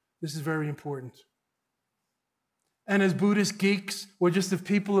 This is very important. And as Buddhist geeks, or just as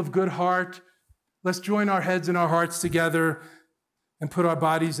people of good heart, let's join our heads and our hearts together and put our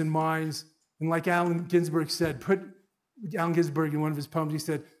bodies and minds And like Allen Ginsberg said, Allen Ginsberg in one of his poems, he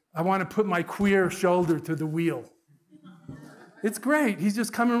said, I want to put my queer shoulder to the wheel. It's great. He's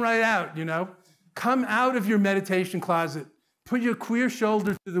just coming right out, you know. Come out of your meditation closet. Put your queer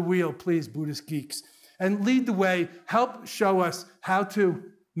shoulder to the wheel, please, Buddhist geeks. And lead the way. Help show us how to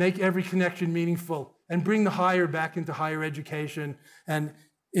make every connection meaningful and bring the higher back into higher education and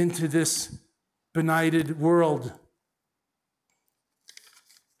into this benighted world.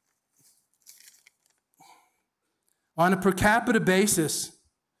 On a per capita basis,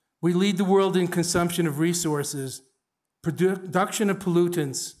 we lead the world in consumption of resources, production of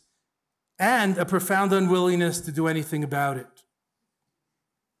pollutants, and a profound unwillingness to do anything about it.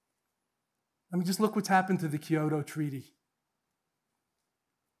 I mean, just look what's happened to the Kyoto Treaty.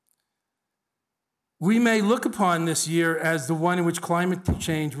 We may look upon this year as the one in which climate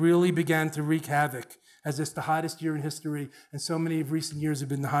change really began to wreak havoc, as it's the hottest year in history, and so many of recent years have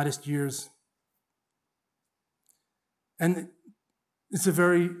been the hottest years. And it's a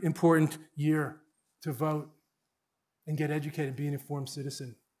very important year to vote and get educated, be an informed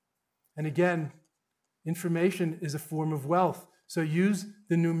citizen. And again, information is a form of wealth. So use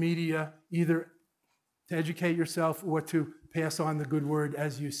the new media either to educate yourself or to pass on the good word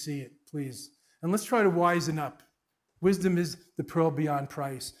as you see it, please. And let's try to wisen up. Wisdom is the pearl beyond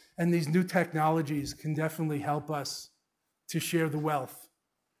price. And these new technologies can definitely help us to share the wealth.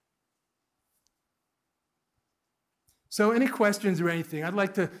 So any questions or anything? I'd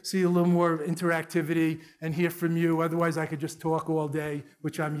like to see a little more interactivity and hear from you. Otherwise, I could just talk all day,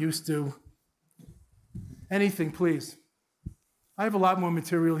 which I'm used to. Anything, please. I have a lot more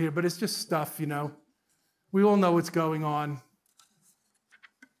material here, but it's just stuff, you know. We all know what's going on.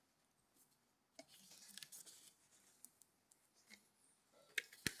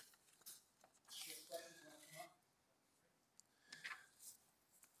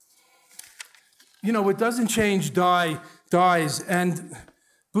 You know, what doesn't change dies, and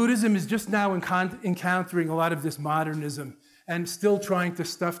Buddhism is just now encountering a lot of this modernism and still trying to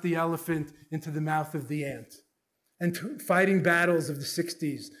stuff the elephant into the mouth of the ant and fighting battles of the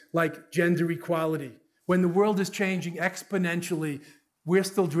 60s like gender equality. When the world is changing exponentially, we're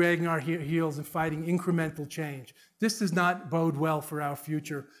still dragging our heels and fighting incremental change. This does not bode well for our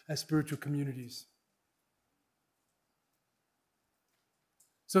future as spiritual communities.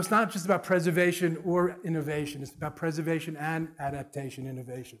 So it's not just about preservation or innovation. It's about preservation and adaptation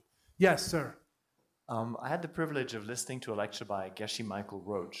innovation. Yes, sir. I had the privilege of listening to a lecture by Geshe Michael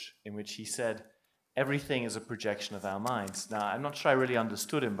Roach, in which he said, everything is a projection of our minds. Now, I'm not sure I really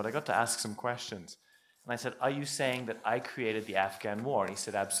understood him, but I got to ask some questions. And I said, are you saying that I created the Afghan war? And he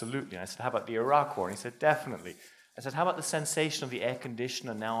said, absolutely. And I said, how about the Iraq war? And he said, definitely. I said, how about the sensation of the air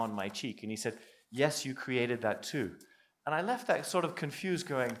conditioner now on my cheek? And he said, yes, you created that too. And I left that sort of confused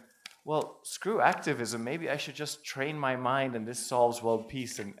going, well, screw activism. Maybe I should just train my mind and this solves world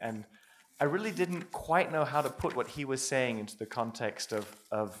peace. And I really didn't quite know how to put what he was saying into the context of,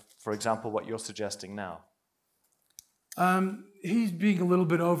 for example, what you're suggesting now. He's being a little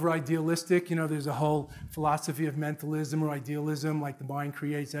bit over-idealistic. You know, there's a whole philosophy of mentalism or idealism, like the mind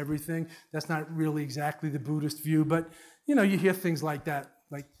creates everything. That's not really exactly the Buddhist view, but, you know, you hear things like that,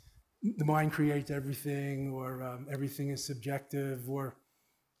 like the mind creates everything, or everything is subjective, or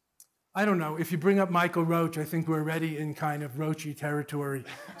I don't know. If you bring up Michael Roach, I think we're already in kind of Roachy territory.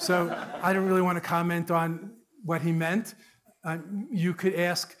 So I don't really want to comment on what he meant. You could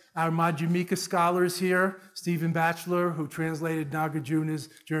ask our Madhyamika scholars here, Stephen Batchelor, who translated Nagarjuna's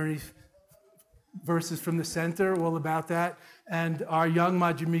Journey Verses from the Center, all about that, and our young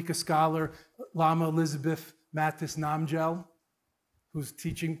Madhyamika scholar, Lama Elizabeth Mattis Namgyel, who's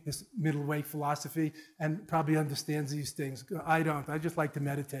teaching this middle way philosophy and probably understands these things. I don't. I just like to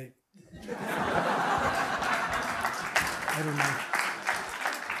meditate. I don't know.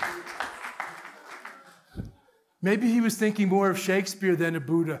 Maybe he was thinking more of Shakespeare than of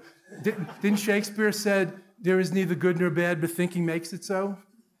Buddha. Didn't Shakespeare said, there is neither good nor bad, but thinking makes it so?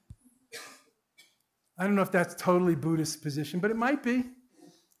 I don't know if that's totally Buddhist position, but it might be.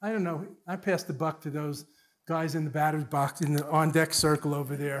 I don't know. I pass the buck to those guys in the batter's box in the on-deck circle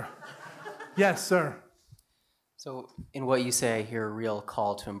over there. Yes, sir. So in what you say, I hear a real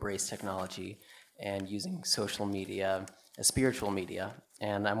call to embrace technology and using social media as spiritual media.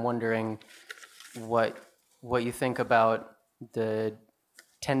 And I'm wondering what you think about the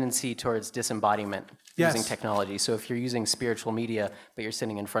tendency towards disembodiment using technology. So if you're using spiritual media, but you're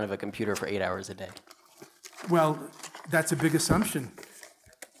sitting in front of a computer for 8 hours a day. Well, that's a big assumption.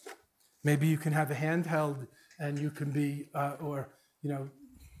 Maybe you can have a handheld and you can be, or, you know,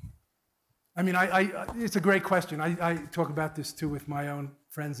 I mean, it's a great question. I talk about this too with my own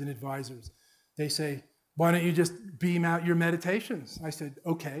friends and advisors. they say, why don't you just beam out your meditations? I said,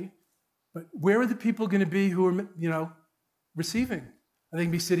 okay, but where are the people going to be who are, receiving? Are they going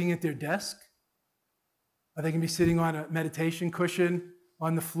to be sitting at their desk? Are they going to be sitting on a meditation cushion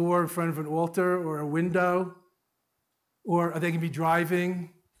on the floor in front of an altar or a window? Or are they going to be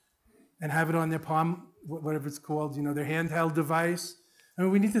driving and have it on their palm, whatever it's called, their handheld device? I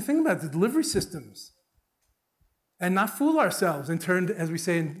mean, we need to think about the delivery systems and not fool ourselves and turn, as we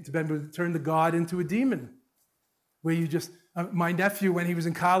say in Tibetan, turn the God into a demon. Where you just, my nephew, when he was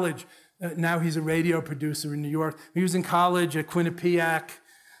in college, now he's a radio producer in New York. He was in college at Quinnipiac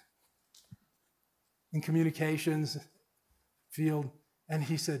in communications field, and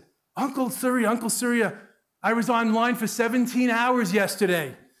he said, Uncle Surya, I was online for 17 hours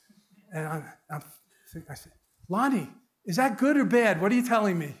yesterday. And I said, Lonnie, is that good or bad? What are you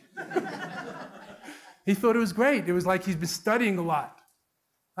telling me? He thought it was great. It was like he's been studying a lot.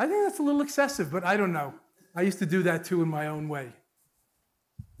 I think that's a little excessive, but I don't know. I used to do that too in my own way.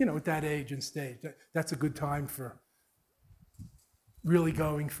 At that age and stage. That's a good time for really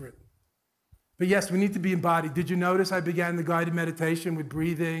going for it. But yes, we need to be embodied. Did you notice I began the guided meditation with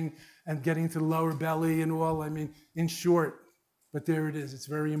breathing and getting to the lower belly and all? I mean, in short, but there it is. It's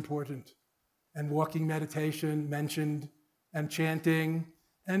very important. And walking meditation mentioned, and chanting,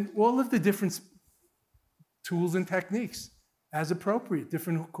 and all of the different tools and techniques as appropriate.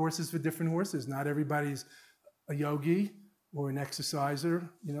 Different courses for different horses. Not everybody's a yogi or an exerciser.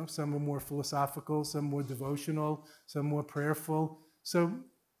 Some are more philosophical, some more devotional, some more prayerful. So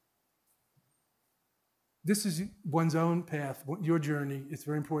this is one's own path, your journey. It's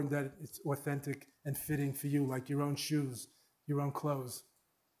very important that it's authentic and fitting for you, like your own shoes, your own clothes.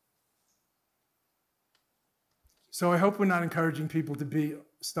 So I hope we're not encouraging people to be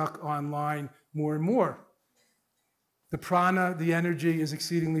stuck online more and more. The prana, the energy, is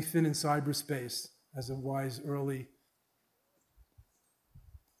exceedingly thin in cyberspace, as a wise early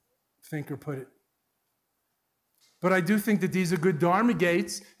thinker put it. But I do think that these are good Dharma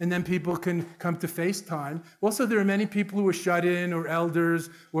gates, and then people can come to FaceTime. Also, there are many people who are shut in, or elders,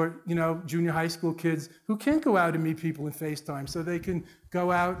 or junior high school kids who can't go out and meet people in FaceTime, so they can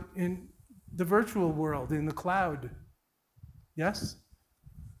go out in the virtual world, in the cloud. Yes?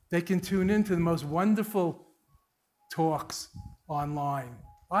 They can tune into the most wonderful talks online.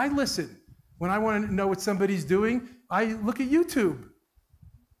 I listen. When I want to know what somebody's doing, I look at YouTube.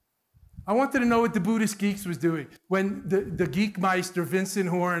 I wanted to know what the Buddhist geeks was doing. When the Geek Meister, Vincent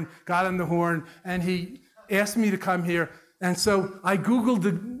Horn, got on the horn, and he asked me to come here. And so I Googled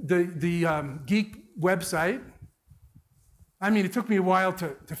the geek website. I mean, it took me a while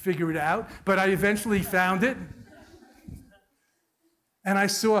to figure it out, but I eventually found it. And I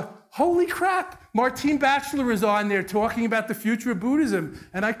saw, holy crap, Martine Batchelor is on there talking about the future of Buddhism.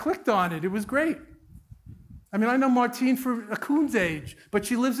 And I clicked on it. It was great. I mean, I know Martine for a coon's age, but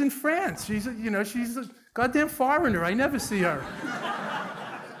she lives in France. She's a goddamn foreigner. I never see her.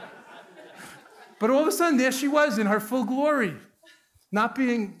 But all of a sudden, there she was in her full glory, not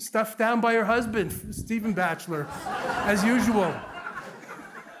being stuffed down by her husband, Stephen Batchelor, as usual.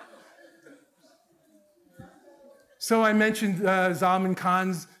 So I mentioned Zalman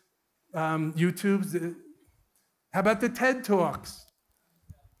Khan's YouTubes. How about the TED Talks?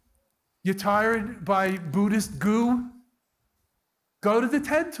 You're tired by Buddhist goo? Go to the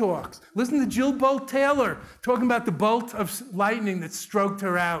TED Talks. Listen to Jill Bolt Taylor talking about the bolt of lightning that stroked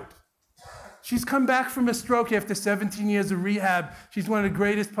her out. She's come back from a stroke after 17 years of rehab. She's one of the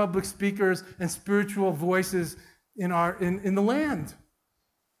greatest public speakers and spiritual voices in the land.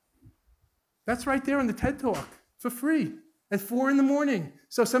 That's right there on the TED Talk for free at 4 a.m.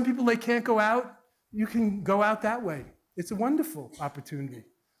 So some people, they can't go out. You can go out that way. It's a wonderful opportunity.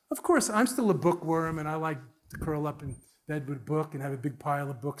 Of course, I'm still a bookworm, and I like to curl up in bed with a book and have a big pile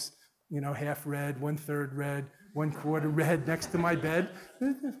of books, half read, 1/3 read, 1/4 read next to my bed.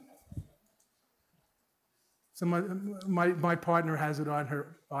 So my partner has it on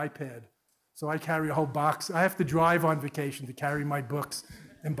her iPad. So I carry a whole box. I have to drive on vacation to carry my books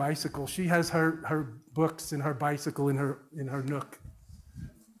and bicycle. She has her books and her bicycle in her nook.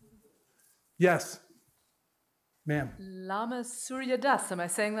 Yes. Ma'am. Lama Surya Das, am I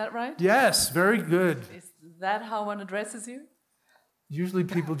saying that right? Yes, very good. Is that how one addresses you? Usually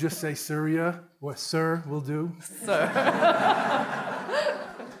people just say Surya, or Sir will do. Sir.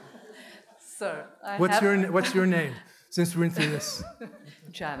 Sir. What's your name, since we're into this?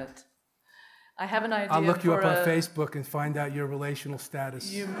 Janet. I have an idea. I'll look you up on Facebook and find out your relational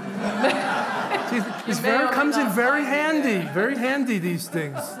status. Comes in very handy, these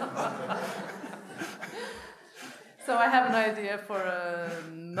things. So I have an idea for a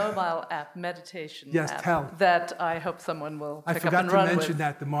mobile app, meditation Yes, app, tell. that I hope someone will I pick up forgot and to run mention with.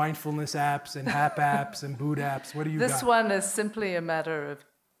 that, the mindfulness apps and HAP apps and boot apps. What do you got? This one is simply a matter of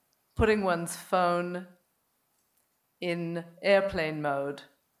putting one's phone in airplane mode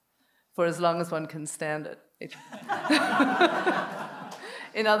for as long as one can stand it.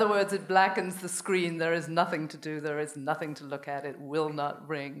 In other words, it blackens the screen. There is nothing to do. There is nothing to look at. It will not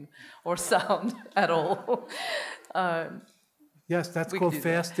ring or sound at all. Yes, that's We called could do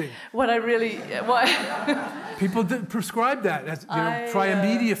that. fasting. What I really... People prescribe that. As, try a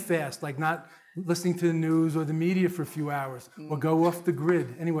media fast, like not listening to the news or the media for a few hours, or go off the grid.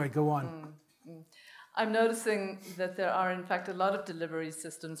 Anyway, go on. I'm noticing that there are, in fact, a lot of delivery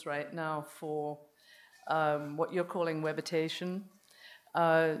systems right now for what you're calling webitation.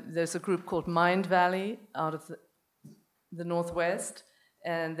 There's a group called Mind Valley out of the Northwest,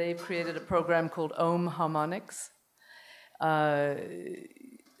 and they've created a program called Om Harmonics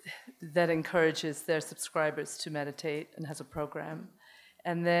that encourages their subscribers to meditate and has a program.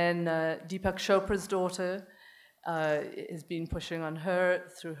 And then Deepak Chopra's daughter has been pushing on her,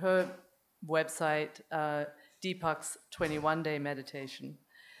 through her website, Deepak's 21-day meditation.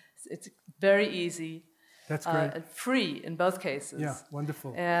 It's very easy. That's great. Free in both cases. Yeah,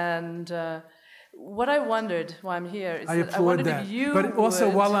 wonderful. And what I wondered while I'm here is I that I applaud wondered that. if you But also,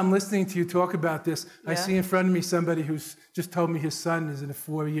 would... while I'm listening to you talk about this, I Yeah. see in front of me somebody who's just told me his son is in a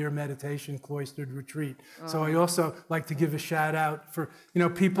 4-year meditation cloistered retreat. So I also like to give a shout out for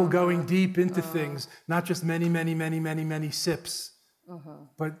people going deep into things, not just many sips,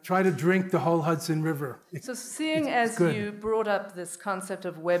 but try to drink the whole Hudson River. So seeing as good. you brought up this concept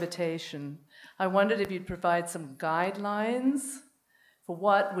of webitation, I wondered if you'd provide some guidelines for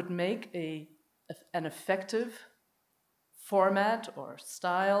what would make an effective format or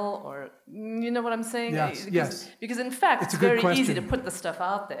style, or you know what I'm saying? Yes. Because in fact, It's it's a good very easy question. to put the stuff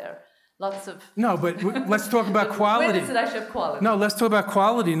out there. Lots of... No, but let's talk about Where quality. does it actually have quality? No, let's talk about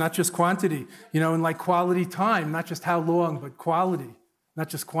quality, not just quantity. And like quality time, not just how long, but quality, not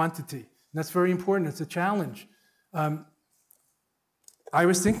just quantity. And that's very important. It's a challenge. I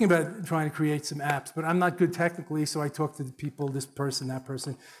was thinking about trying to create some apps, but I'm not good technically, so I talked to the people, this person, that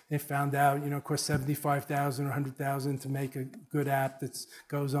person. They found out, it costs $75,000 or $100,000 to make a good app that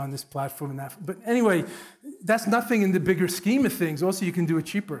goes on this platform and that. But anyway, that's nothing in the bigger scheme of things. Also, you can do it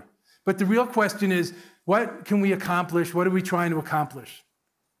cheaper. But the real question is, what can we accomplish? What are we trying to accomplish?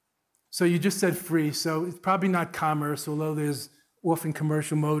 So you just said free, so it's probably not commerce, although there's often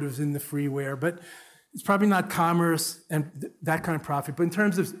commercial motives in the freeware, but it's probably not commerce and that kind of profit. But in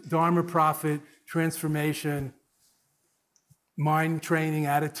terms of Dharma profit, transformation, mind training,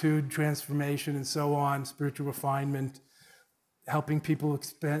 attitude transformation, and so on, spiritual refinement, helping people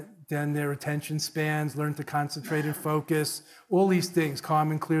extend their attention spans, learn to concentrate and focus, all these things,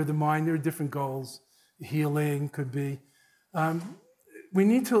 calm and clear the mind. There are different goals. Healing could be. We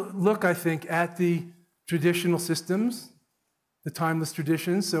need to look, I think, at the traditional systems, the timeless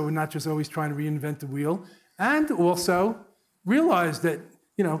traditions, so we're not just always trying to reinvent the wheel, and also realize that,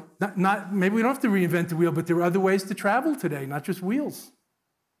 maybe we don't have to reinvent the wheel, but there are other ways to travel today, not just wheels.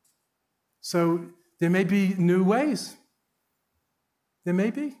 So there may be new ways. There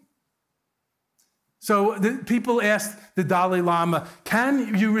may be. So people asked the Dalai Lama,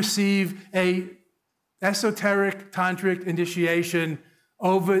 can you receive a esoteric tantric initiation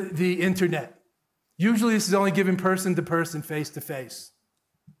over the internet? Usually this is only given person to person, face to face.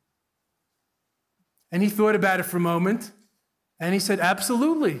 And he thought about it for a moment, and he said,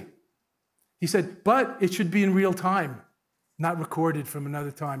 absolutely. He said, but it should be in real time, not recorded from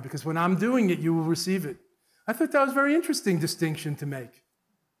another time, because when I'm doing it, you will receive it. I thought that was a very interesting distinction to make.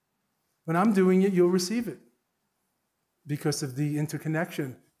 When I'm doing it, you'll receive it because of the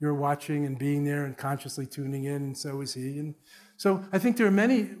interconnection. You're watching and being there and consciously tuning in, and so is he. And so I think there are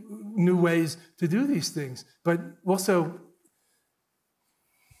many new ways to do these things, but also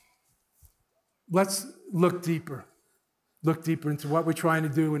let's look deeper into what we're trying to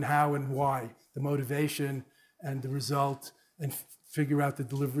do and how and why, the motivation and the result, and figure out the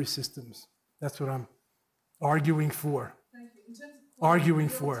delivery systems. That's what I'm arguing for. Thank you. In terms of Arguing real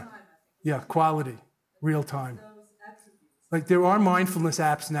for. time, I think. Yeah, quality, real time. Those attributes. Like there are mindfulness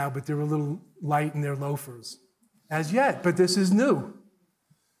apps now, but they're a little light and they're loafers. As yet, but this is new.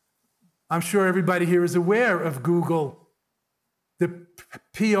 I'm sure everybody here is aware of Google. The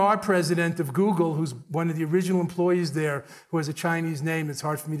PR president of Google, who's one of the original employees there, who has a Chinese name, it's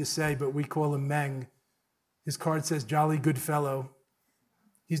hard for me to say, but we call him Meng. His card says, Jolly Good Fellow.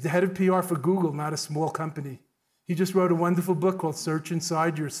 He's the head of PR for Google, not a small company. He just wrote a wonderful book called Search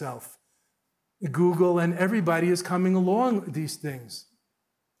Inside Yourself. Google and everybody is coming along with these things.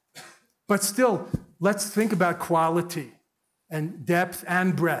 But still, let's think about quality and depth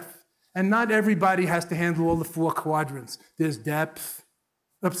and breadth. And not everybody has to handle all the 4 quadrants. There's depth.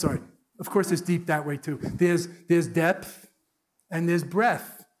 I'm sorry. Of course, there's deep that way too. There's depth and there's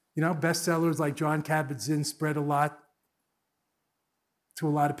breadth. You know, bestsellers like John Kabat-Zinn spread a lot to a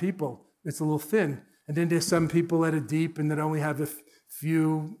lot of people. It's a little thin. And then there's some people that are deep and that only have a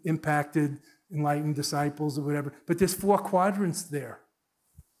few impacted, enlightened disciples or whatever. But there's 4 quadrants there.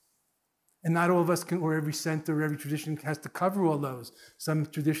 And not all of us can, or every center, or every tradition has to cover all those. Some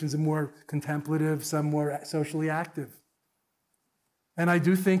traditions are more contemplative, some more socially active. And I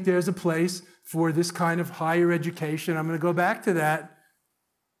do think there's a place for this kind of higher education. I'm going to go back to that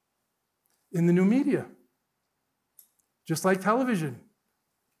in the new media. Just like television.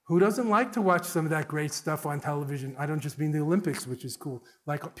 Who doesn't like to watch some of that great stuff on television? I don't just mean the Olympics, which is cool,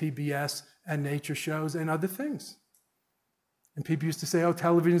 like PBS and nature shows and other things. And people used to say, oh,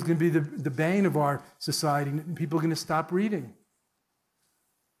 television is going to be the bane of our society, and people are going to stop reading.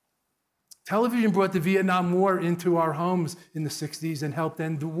 Television brought the Vietnam War into our homes in the 60s and helped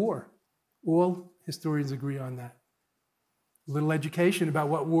end the war. All historians agree on that. A little education about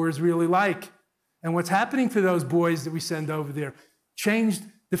what war is really like and what's happening to those boys that we send over there changed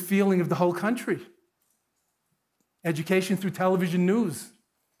the feeling of the whole country. Education through television news,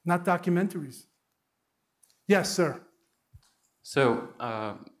 not documentaries. Yes, sir. So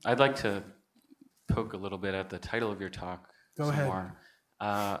I'd like to poke a little bit at the title of your talk. Go ahead. More.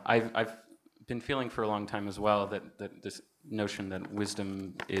 I've been feeling for a long time as well that this notion that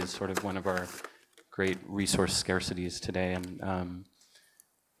wisdom is sort of one of our great resource scarcities today. And,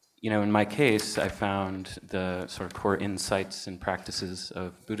 you know, in my case, I found the sort of core insights and practices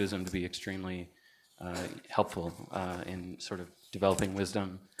of Buddhism to be extremely helpful in sort of developing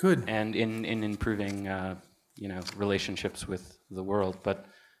wisdom. Good. And in improving you know, relationships with the world. But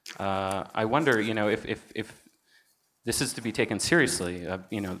I wonder, you know, if this is to be taken seriously,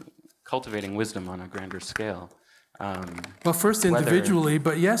 you know, cultivating wisdom on a grander scale. Well, first individually,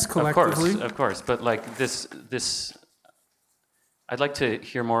 but yes, collectively. Of course. But like this, I'd like to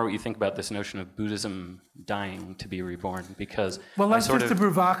hear more what you think about this notion of Buddhism dying to be reborn, because well, that's just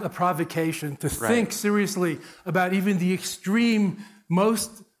a provocation to think seriously about even the extreme,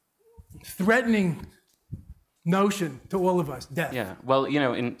 most threatening notion to all of us, death. Yeah, well, you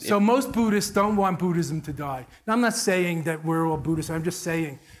know, so most Buddhists don't want Buddhism to die. Now, I'm not saying that we're all Buddhists. I'm just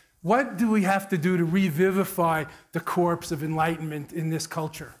saying, what do we have to do to revivify the corpse of enlightenment in this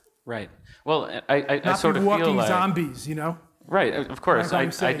culture? Right. Well, I not sort of feel like walking zombies, you know. Right. Of course.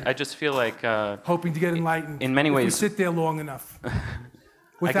 I just feel like hoping to get enlightened. In many ways, if we sit there long enough,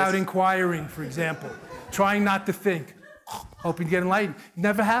 without inquiring, for example, trying not to think, hoping to get enlightened,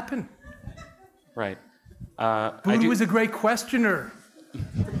 never happened. Right. Buddha was a great questioner.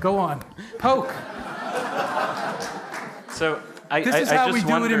 Go on. Poke. So this is how we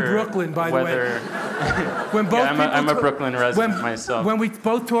do it in Brooklyn, by the way. When both I'm a Brooklyn resident myself. When we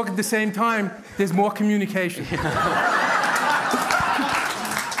both talk at the same time, there's more communication.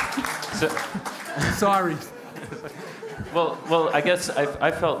 Sorry. Well, I guess I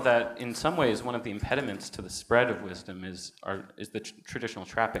felt that in some ways one of the impediments to the spread of wisdom is the traditional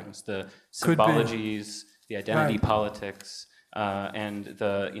trappings, the symbologies, the identity politics, and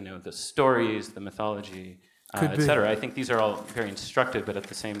the stories, the mythology, etc. I think these are all very instructive, but at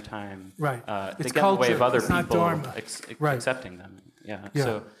the same time, they get in the way of other people accepting them. Yeah.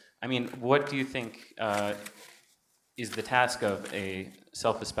 So, I mean, what do you think is the task of a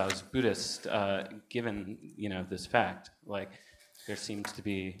self-espoused Buddhist, given this fact? Like, there seems to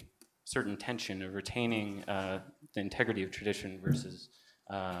be certain tension of retaining the integrity of tradition versus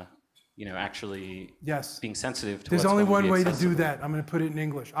actually being sensitive to There's what's only going to one be way accessible. to do that. I'm going to put it in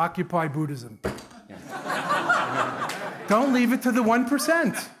English. Occupy Buddhism. Don't leave it to the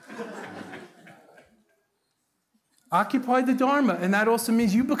 1%. Occupy the Dharma, and that also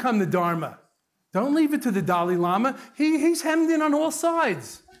means you become the Dharma. Don't leave it to the Dalai Lama. He's hemmed in on all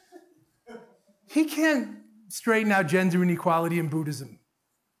sides. He can't straighten out gender inequality in Buddhism.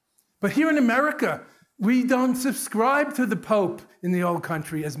 But here in America, we don't subscribe to the Pope in the old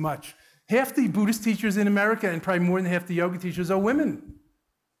country as much. Half the Buddhist teachers in America, and probably more than half the yoga teachers, are women.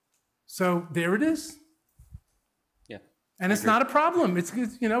 So there it is. Yeah. And it's not a problem. It's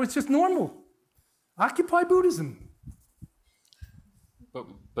just normal. Occupy Buddhism.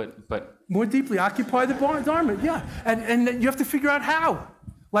 But more deeply, occupy the Dharma, yeah. And you have to figure out how.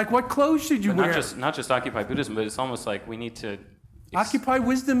 Like, what clothes should you wear? Not just occupy Buddhism, but it's almost like we need to... Occupy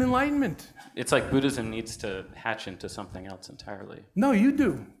wisdom, enlightenment. It's like Buddhism needs to hatch into something else entirely. No, you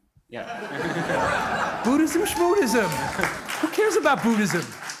do. Yeah. Buddhism, schmoodism. Who cares about Buddhism?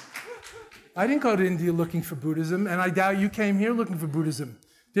 I didn't go to India looking for Buddhism, and I doubt you came here looking for Buddhism.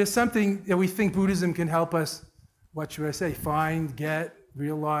 There's something that we think Buddhism can help us, what should I say, find, get,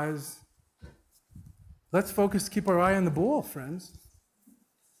 realize. Let's focus, keep our eye on the ball, friends.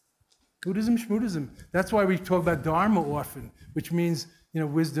 Buddhism, schmoodism. That's why we talk about Dharma often, which means,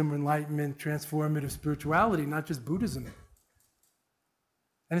 wisdom, enlightenment, transformative spirituality, not just Buddhism.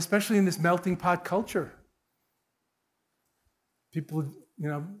 And especially in this melting pot culture. People,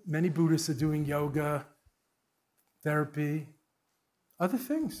 many Buddhists are doing yoga, therapy, other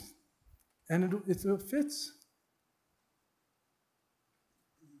things. And it fits.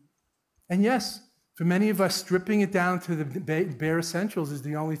 And yes, for many of us, stripping it down to the bare essentials is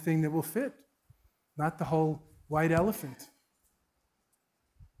the only thing that will fit, not the whole white elephant.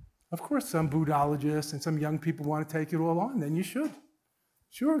 Of course, some Buddhologists and some young people want to take it all on, then you should.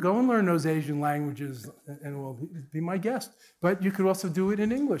 Sure, go and learn those Asian languages and all, be my guest. But you could also do it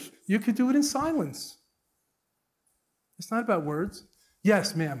in English. You could do it in silence. It's not about words.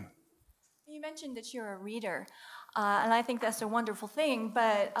 Yes, ma'am. You mentioned that you're a reader, and I think that's a wonderful thing,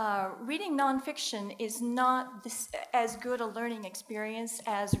 but reading nonfiction is not as good a learning experience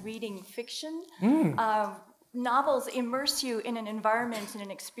as reading fiction. Novels immerse you in an environment and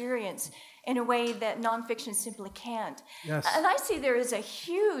an experience in a way that nonfiction simply can't. Yes. And I see there is a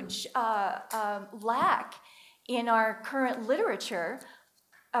huge lack in our current literature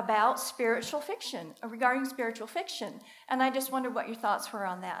about spiritual fiction, regarding spiritual fiction. And I just wondered what your thoughts were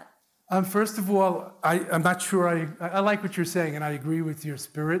on that. First of all, I'm not sure I like what you're saying, and I agree with your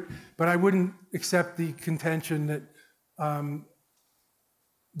spirit, but I wouldn't accept the contention that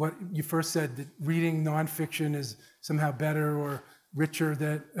what you first said, that reading nonfiction is somehow better or richer,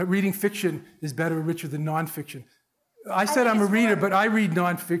 that reading fiction is better or richer than nonfiction. I said I'm a reader, but I read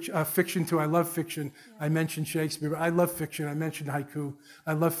nonfiction, fiction too. I love fiction. Yeah. I mentioned Shakespeare, but I love fiction. I mentioned haiku.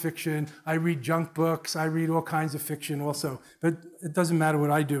 I love fiction. I read junk books. I read all kinds of fiction also. But it doesn't matter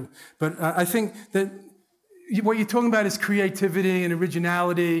what I do. But I think that what you're talking about is creativity and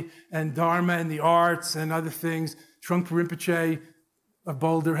originality and dharma and the arts and other things. Trungpa Rinpoche of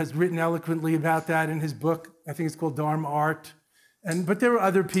Boulder has written eloquently about that in his book. I think it's called Dharma Art. But there are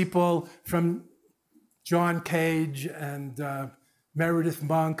other people from John Cage and Meredith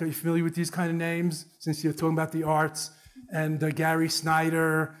Monk. Are you familiar with these kind of names, since you're talking about the arts? And Gary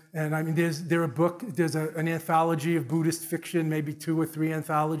Snyder. And I mean, there's an anthology of Buddhist fiction, maybe 2 or 3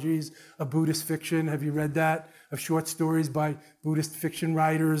 anthologies of Buddhist fiction. Have you read that? Of short stories by Buddhist fiction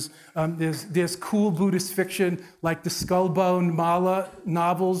writers. There's cool Buddhist fiction, like the Skullbone Mala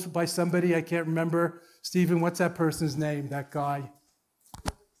novels by somebody, I can't remember. Stephen, what's that person's name, that guy?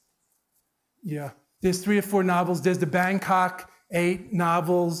 Yeah. There's 3 or 4 novels. There's the Bangkok 8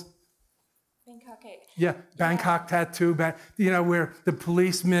 novels. Bangkok 8. Yeah, Bangkok Tattoo, where the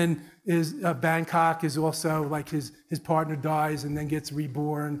policeman is Bangkok is also like his partner dies and then gets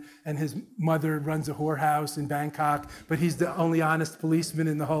reborn, and his mother runs a whorehouse in Bangkok, but he's the only honest policeman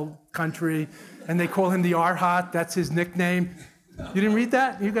in the whole country, and they call him the Arhat. That's his nickname. You didn't read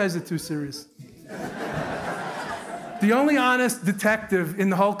that? You guys are too serious. The only honest detective in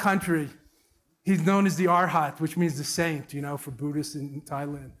the whole country. He's known as the Arhat, which means the saint, for Buddhists in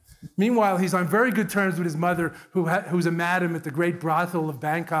Thailand. Meanwhile, he's on very good terms with his mother, who's a madam at the great brothel of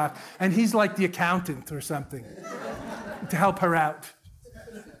Bangkok, and he's like the accountant or something to help her out.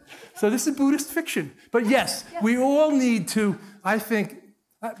 So this is Buddhist fiction. But yes, we all need to, I think,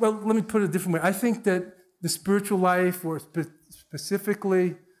 well, let me put it a different way. I think that the spiritual life, or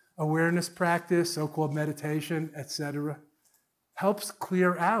specifically awareness practice, so-called meditation, etc., helps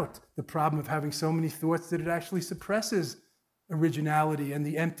clear out the problem of having so many thoughts that it actually suppresses originality and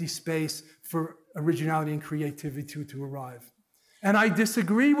the empty space for originality and creativity to arrive. And I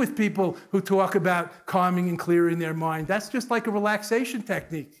disagree with people who talk about calming and clearing their mind. That's just like a relaxation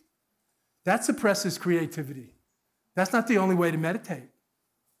technique. That suppresses creativity. That's not the only way to meditate.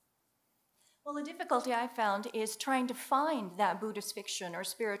 Well, the difficulty I found is trying to find that Buddhist fiction or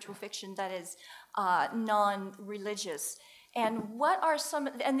spiritual fiction that is non-religious. And what are some,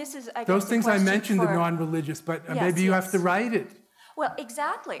 and this is, I guess, those things I mentioned are non-religious, but maybe you have to write it. Well,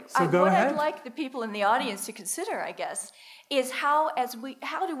 exactly. So go ahead. What I'd like the people in the audience to consider, I guess, is how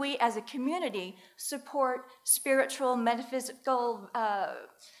do we as a community support spiritual, metaphysical,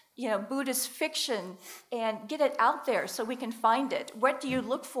 Buddhist fiction and get it out there so we can find it? What do you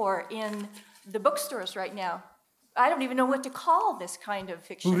look for in the bookstores right now? I don't even know what to call this kind of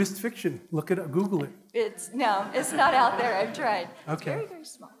fiction. Buddhist fiction. Look it up. Google it. It's not out there. I've tried. Okay. It's very, very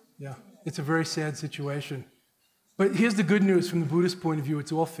small. Yeah. It's a very sad situation. But here's the good news from the Buddhist point of view,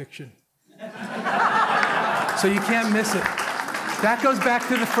 it's all fiction. So you can't miss it. That goes back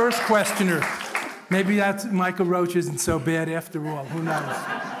to the first questioner. Maybe that's Michael Roach isn't so bad after all, who knows?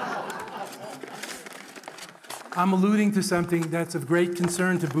 I'm alluding to something that's of great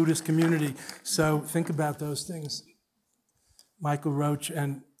concern to Buddhist community, so think about those things. Michael Roach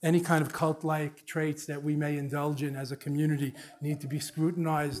and any kind of cult-like traits that we may indulge in as a community need to be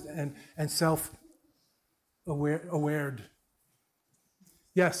scrutinized and self-aware.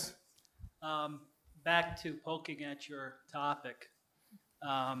 Yes? Back to poking at your topic.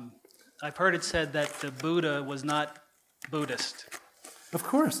 I've heard it said that the Buddha was not Buddhist. Of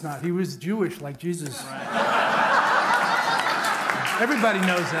course not. He was Jewish like Jesus. Right. Everybody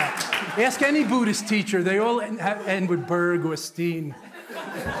knows that. Ask any Buddhist teacher. They all end with Berg or Steen.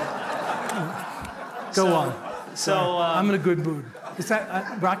 Go on. I'm in a good mood. Is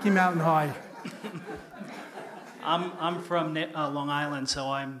that Rocky Mountain High? I'm from Long Island, so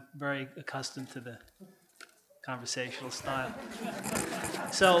I'm very accustomed to the conversational style.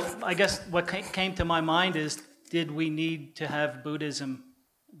 So I guess what came to my mind is, did we need to have Buddhism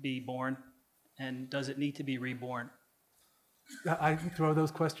be born, and does it need to be reborn? I throw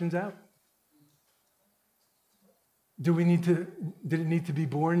those questions out. Did it need to be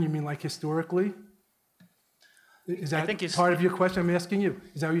born? You mean like historically? Is that part of your question I'm asking you?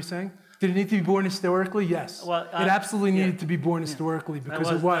 Is that what you're saying? Did it need to be born historically? Yes. Well, it absolutely needed to be born historically because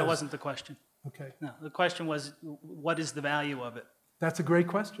it was. That wasn't the question. Okay. No, the question was, what is the value of it? That's a great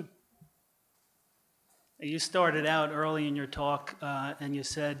question. You started out early in your talk and you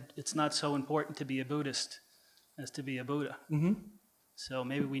said it's not so important to be a Buddhist as to be a Buddha. Mm-hmm. So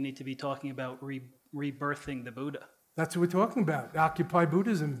maybe we need to be talking about rebirthing the Buddha. That's what we're talking about. Occupy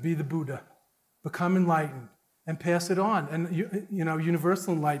Buddhism, be the Buddha, become enlightened, and pass it on. And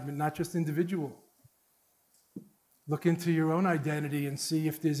universal enlightenment, not just individual. Look into your own identity and see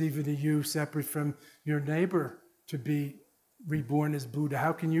if there's even a you separate from your neighbor to be reborn as Buddha.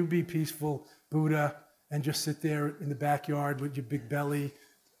 How can you be peaceful Buddha and just sit there in the backyard with your big belly?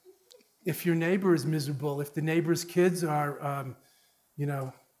 If your neighbor is miserable, if the neighbor's kids are,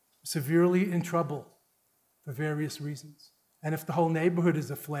 severely in trouble for various reasons, and if the whole neighborhood is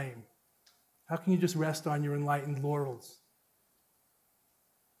aflame, how can you just rest on your enlightened laurels?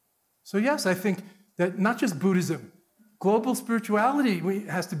 So yes, I think that not just Buddhism, global spirituality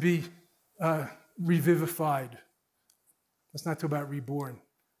has to be revivified. Let's not talk about reborn.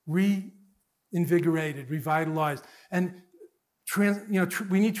 Reinvigorated, revitalized. And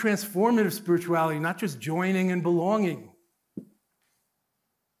we need transformative spirituality, not just joining and belonging.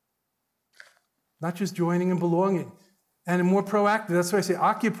 Not just joining and belonging. And more proactive, that's why I say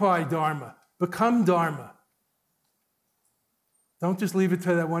occupy Dharma, become Dharma. Don't just leave it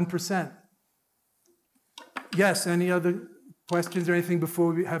to that 1%. Yes, any other questions or anything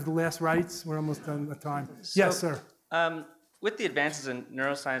before we have the last rites? We're almost done with time. Yes, sir. With the advances in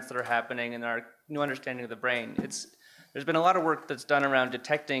neuroscience that are happening and our new understanding of the brain, there's been a lot of work that's done around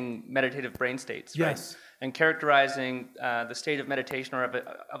detecting meditative brain states, right? Yes. And characterizing the state of meditation or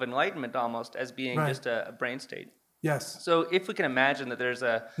of enlightenment almost as being just a brain state. Yes. So if we can imagine that there's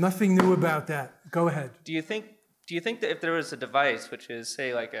Nothing new about that. Go ahead. Do you think that if there was a device, which is,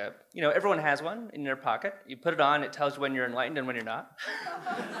 say, like everyone has one in their pocket, you put it on, it tells you when you're enlightened and when you're not,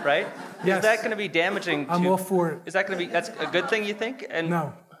 right? Yes. Is that going to be damaging I'm all for it. Is that going to be, that's a good thing, you think? And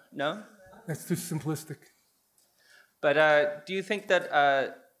no. No? That's too simplistic. But do you think that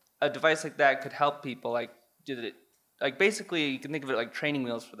a device like that could help people? Basically, you can think of it like training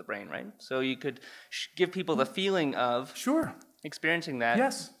wheels for the brain, right? So you could give people the feeling of experiencing that.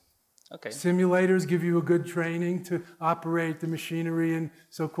 Yes. Okay. Simulators give you a good training to operate the machinery in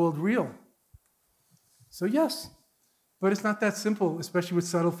so-called real. So yes, but it's not that simple, especially with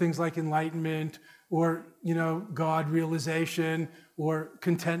subtle things like enlightenment or, God realization or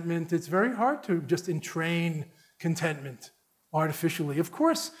contentment. It's very hard to just entrain contentment artificially. Of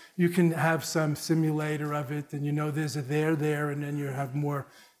course, you can have some simulator of it and there's a there, and then you have more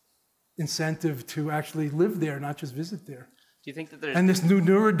incentive to actually live there, not just visit there. Do you think that there's... And this new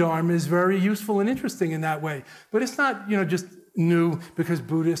neurodharma is very useful and interesting in that way. But it's not, just new because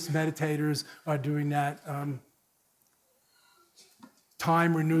Buddhist meditators are doing that.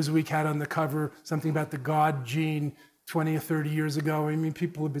 Time or Newsweek had on the cover something about the God gene 20 or 30 years ago. I mean,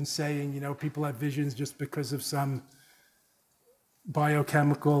 people have been saying, people have visions just because of some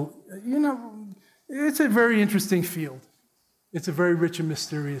biochemical, it's a very interesting field. It's a very rich and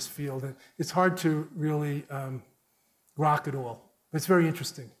mysterious field. And it's hard to really... rock it all. It's very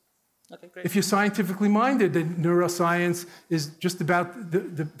interesting. Okay, great. If you're scientifically minded, then neuroscience is just about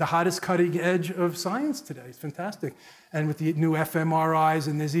the hottest cutting edge of science today. It's fantastic. And with the new fMRIs,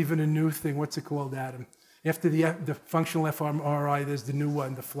 and there's even a new thing, what's it called, Adam? After the functional fMRI, there's the new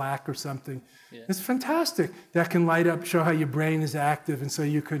one, the FLAC or something. Yeah. It's fantastic. That can light up, show how your brain is active, and so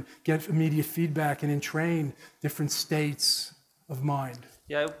you could get immediate feedback and entrain different states of mind.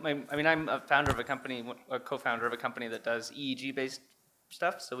 Yeah, I mean, I'm a founder of a company, a co-founder of a company that does EEG-based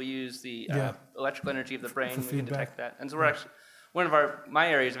stuff. So we use the electrical energy of the brain. We can detect that. And so we're actually, one of my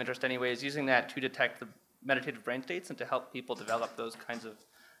areas of interest anyway is using that to detect the meditative brain states and to help people develop those kinds of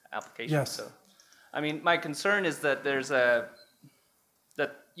applications. Yes. So, I mean, my concern is that that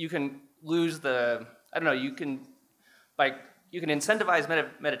you can lose I don't know, you can incentivize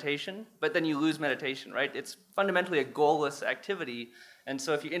meditation, but then you lose meditation, right? It's fundamentally a goalless activity. And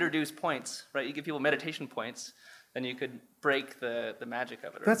so if you introduce points, right, you give people meditation points, then you could break the magic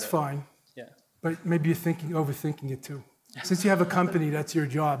of it. That's fine. Yeah. But maybe you're overthinking it too. Since you have a company, that's your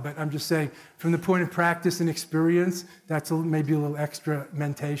job. But I'm just saying, from the point of practice and experience, that's maybe a little extra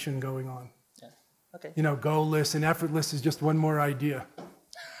mentation going on. Yeah. Okay. You know, goalless and effortless is just one more idea.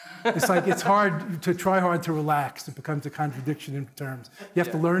 It's like it's hard to try hard to relax. It becomes a contradiction in terms. You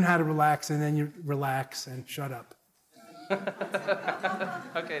have to learn how to relax, and then you relax and shut up.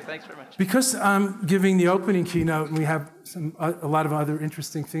 Okay, thanks very much. Because I'm giving the opening keynote, and we have a lot of other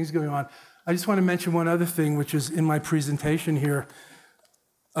interesting things going on, I just want to mention one other thing, which is in my presentation here,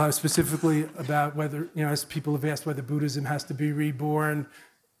 specifically about whether, you know, as people have asked, whether Buddhism has to be reborn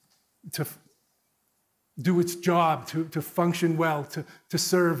to do its job, to function well, to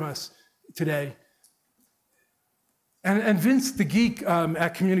serve us today. And Vince, the geek,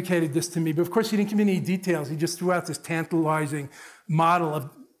 communicated this to me, but of course he didn't give me any details. He just threw out this tantalizing model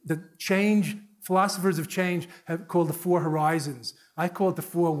of the change. Philosophers of change have called the four horizons. I call it the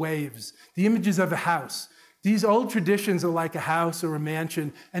four waves, the images of a house. These old traditions are like a house or a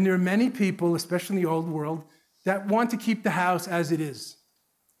mansion, and there are many people, especially in the old world, that want to keep the house as it is.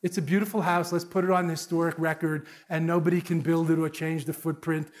 It's a beautiful house, let's put it on the historic record, and nobody can build it or change the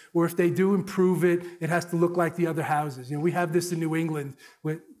footprint, or if they do improve it, it has to look like the other houses. You know, we have this in New England,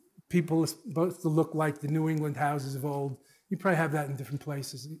 where people are supposed to look like the New England houses of old. You probably have that in different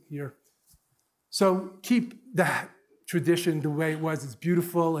places here. So keep that tradition the way it was. It's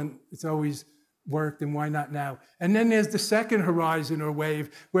beautiful, and it's always worked, and why not now? And then there's the second horizon or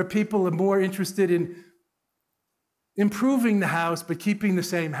wave, where people are more interested in improving the house, but keeping the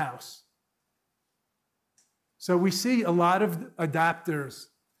same house. So we see a lot of adapters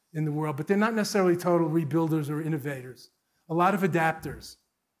in the world, but they're not necessarily total rebuilders or innovators. A lot of adapters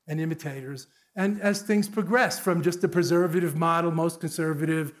and imitators. And as things progress from just the preservative model, most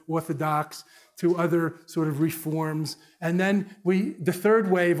conservative, orthodox, to other sort of reforms. And then the third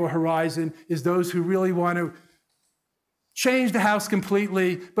wave or horizon is those who really want to change the house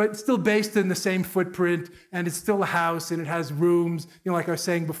completely, but still based in the same footprint, and it's still a house, and it has rooms, you know, like I was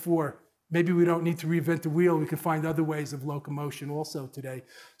saying before. Maybe we don't need to reinvent the wheel. We can find other ways of locomotion also today.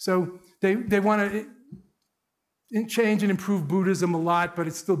 So they want to change and improve Buddhism a lot, but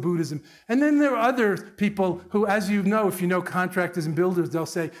it's still Buddhism. And then there are other people who, as you know, if you know contractors and builders, they'll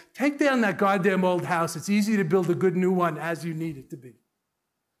say, take down that goddamn old house. It's easy to build a good new one as you need it to be.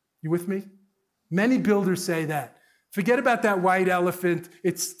 You with me? Many builders say that. Forget about that white elephant.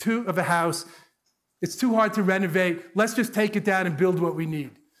 It's too of a house. It's too hard to renovate. Let's just take it down and build what we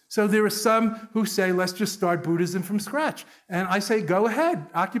need. So there are some who say, let's just start Buddhism from scratch. And I say, go ahead,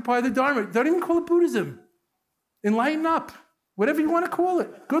 occupy the Dharma. Don't even call it Buddhism. Enlighten up, whatever you want to call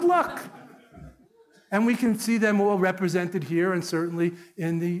it. Good luck. And we can see them all represented here, and certainly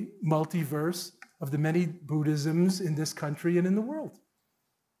in the multiverse of the many Buddhisms in this country and in the world.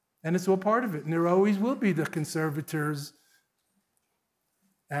 And it's all part of it. And there always will be the conservators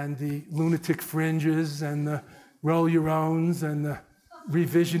and the lunatic fringes and the roll your owns and the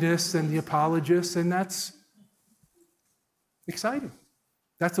revisionists and the apologists. And that's exciting.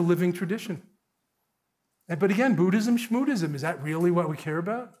 That's a living tradition. But again, Buddhism, schmoodism, is that really what we care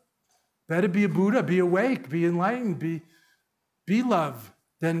about? Better be a Buddha, be awake, be enlightened, be love,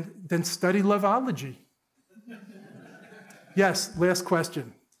 than study loveology. Yes, last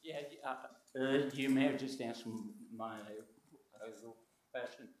question. You may have just answered my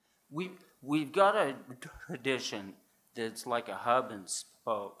question. We've got a tradition that's like a hub and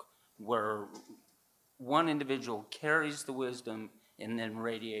spoke, where one individual carries the wisdom and then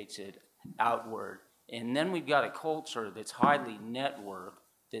radiates it outward. And then we've got a culture that's highly networked,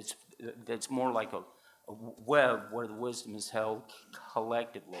 that's more like a web where the wisdom is held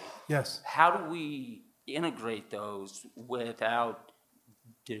collectively. Yes. How do we integrate those without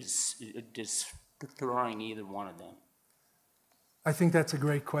destroying either one of them? I think that's a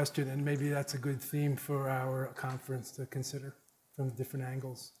great question, and maybe that's a good theme for our conference to consider from different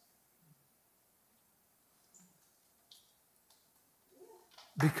angles.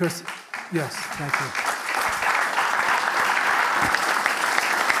 Because, yes, thank you.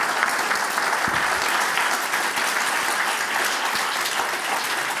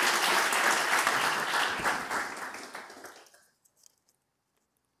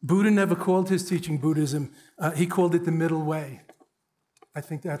 Buddha never called his teaching Buddhism. He called it the middle way. I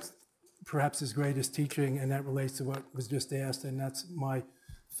think that's perhaps his greatest teaching, and that relates to what was just asked, and that's my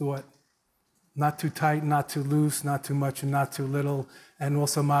thought. Not too tight, not too loose, not too much and not too little, and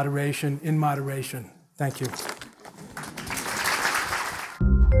also moderation, in moderation. Thank you.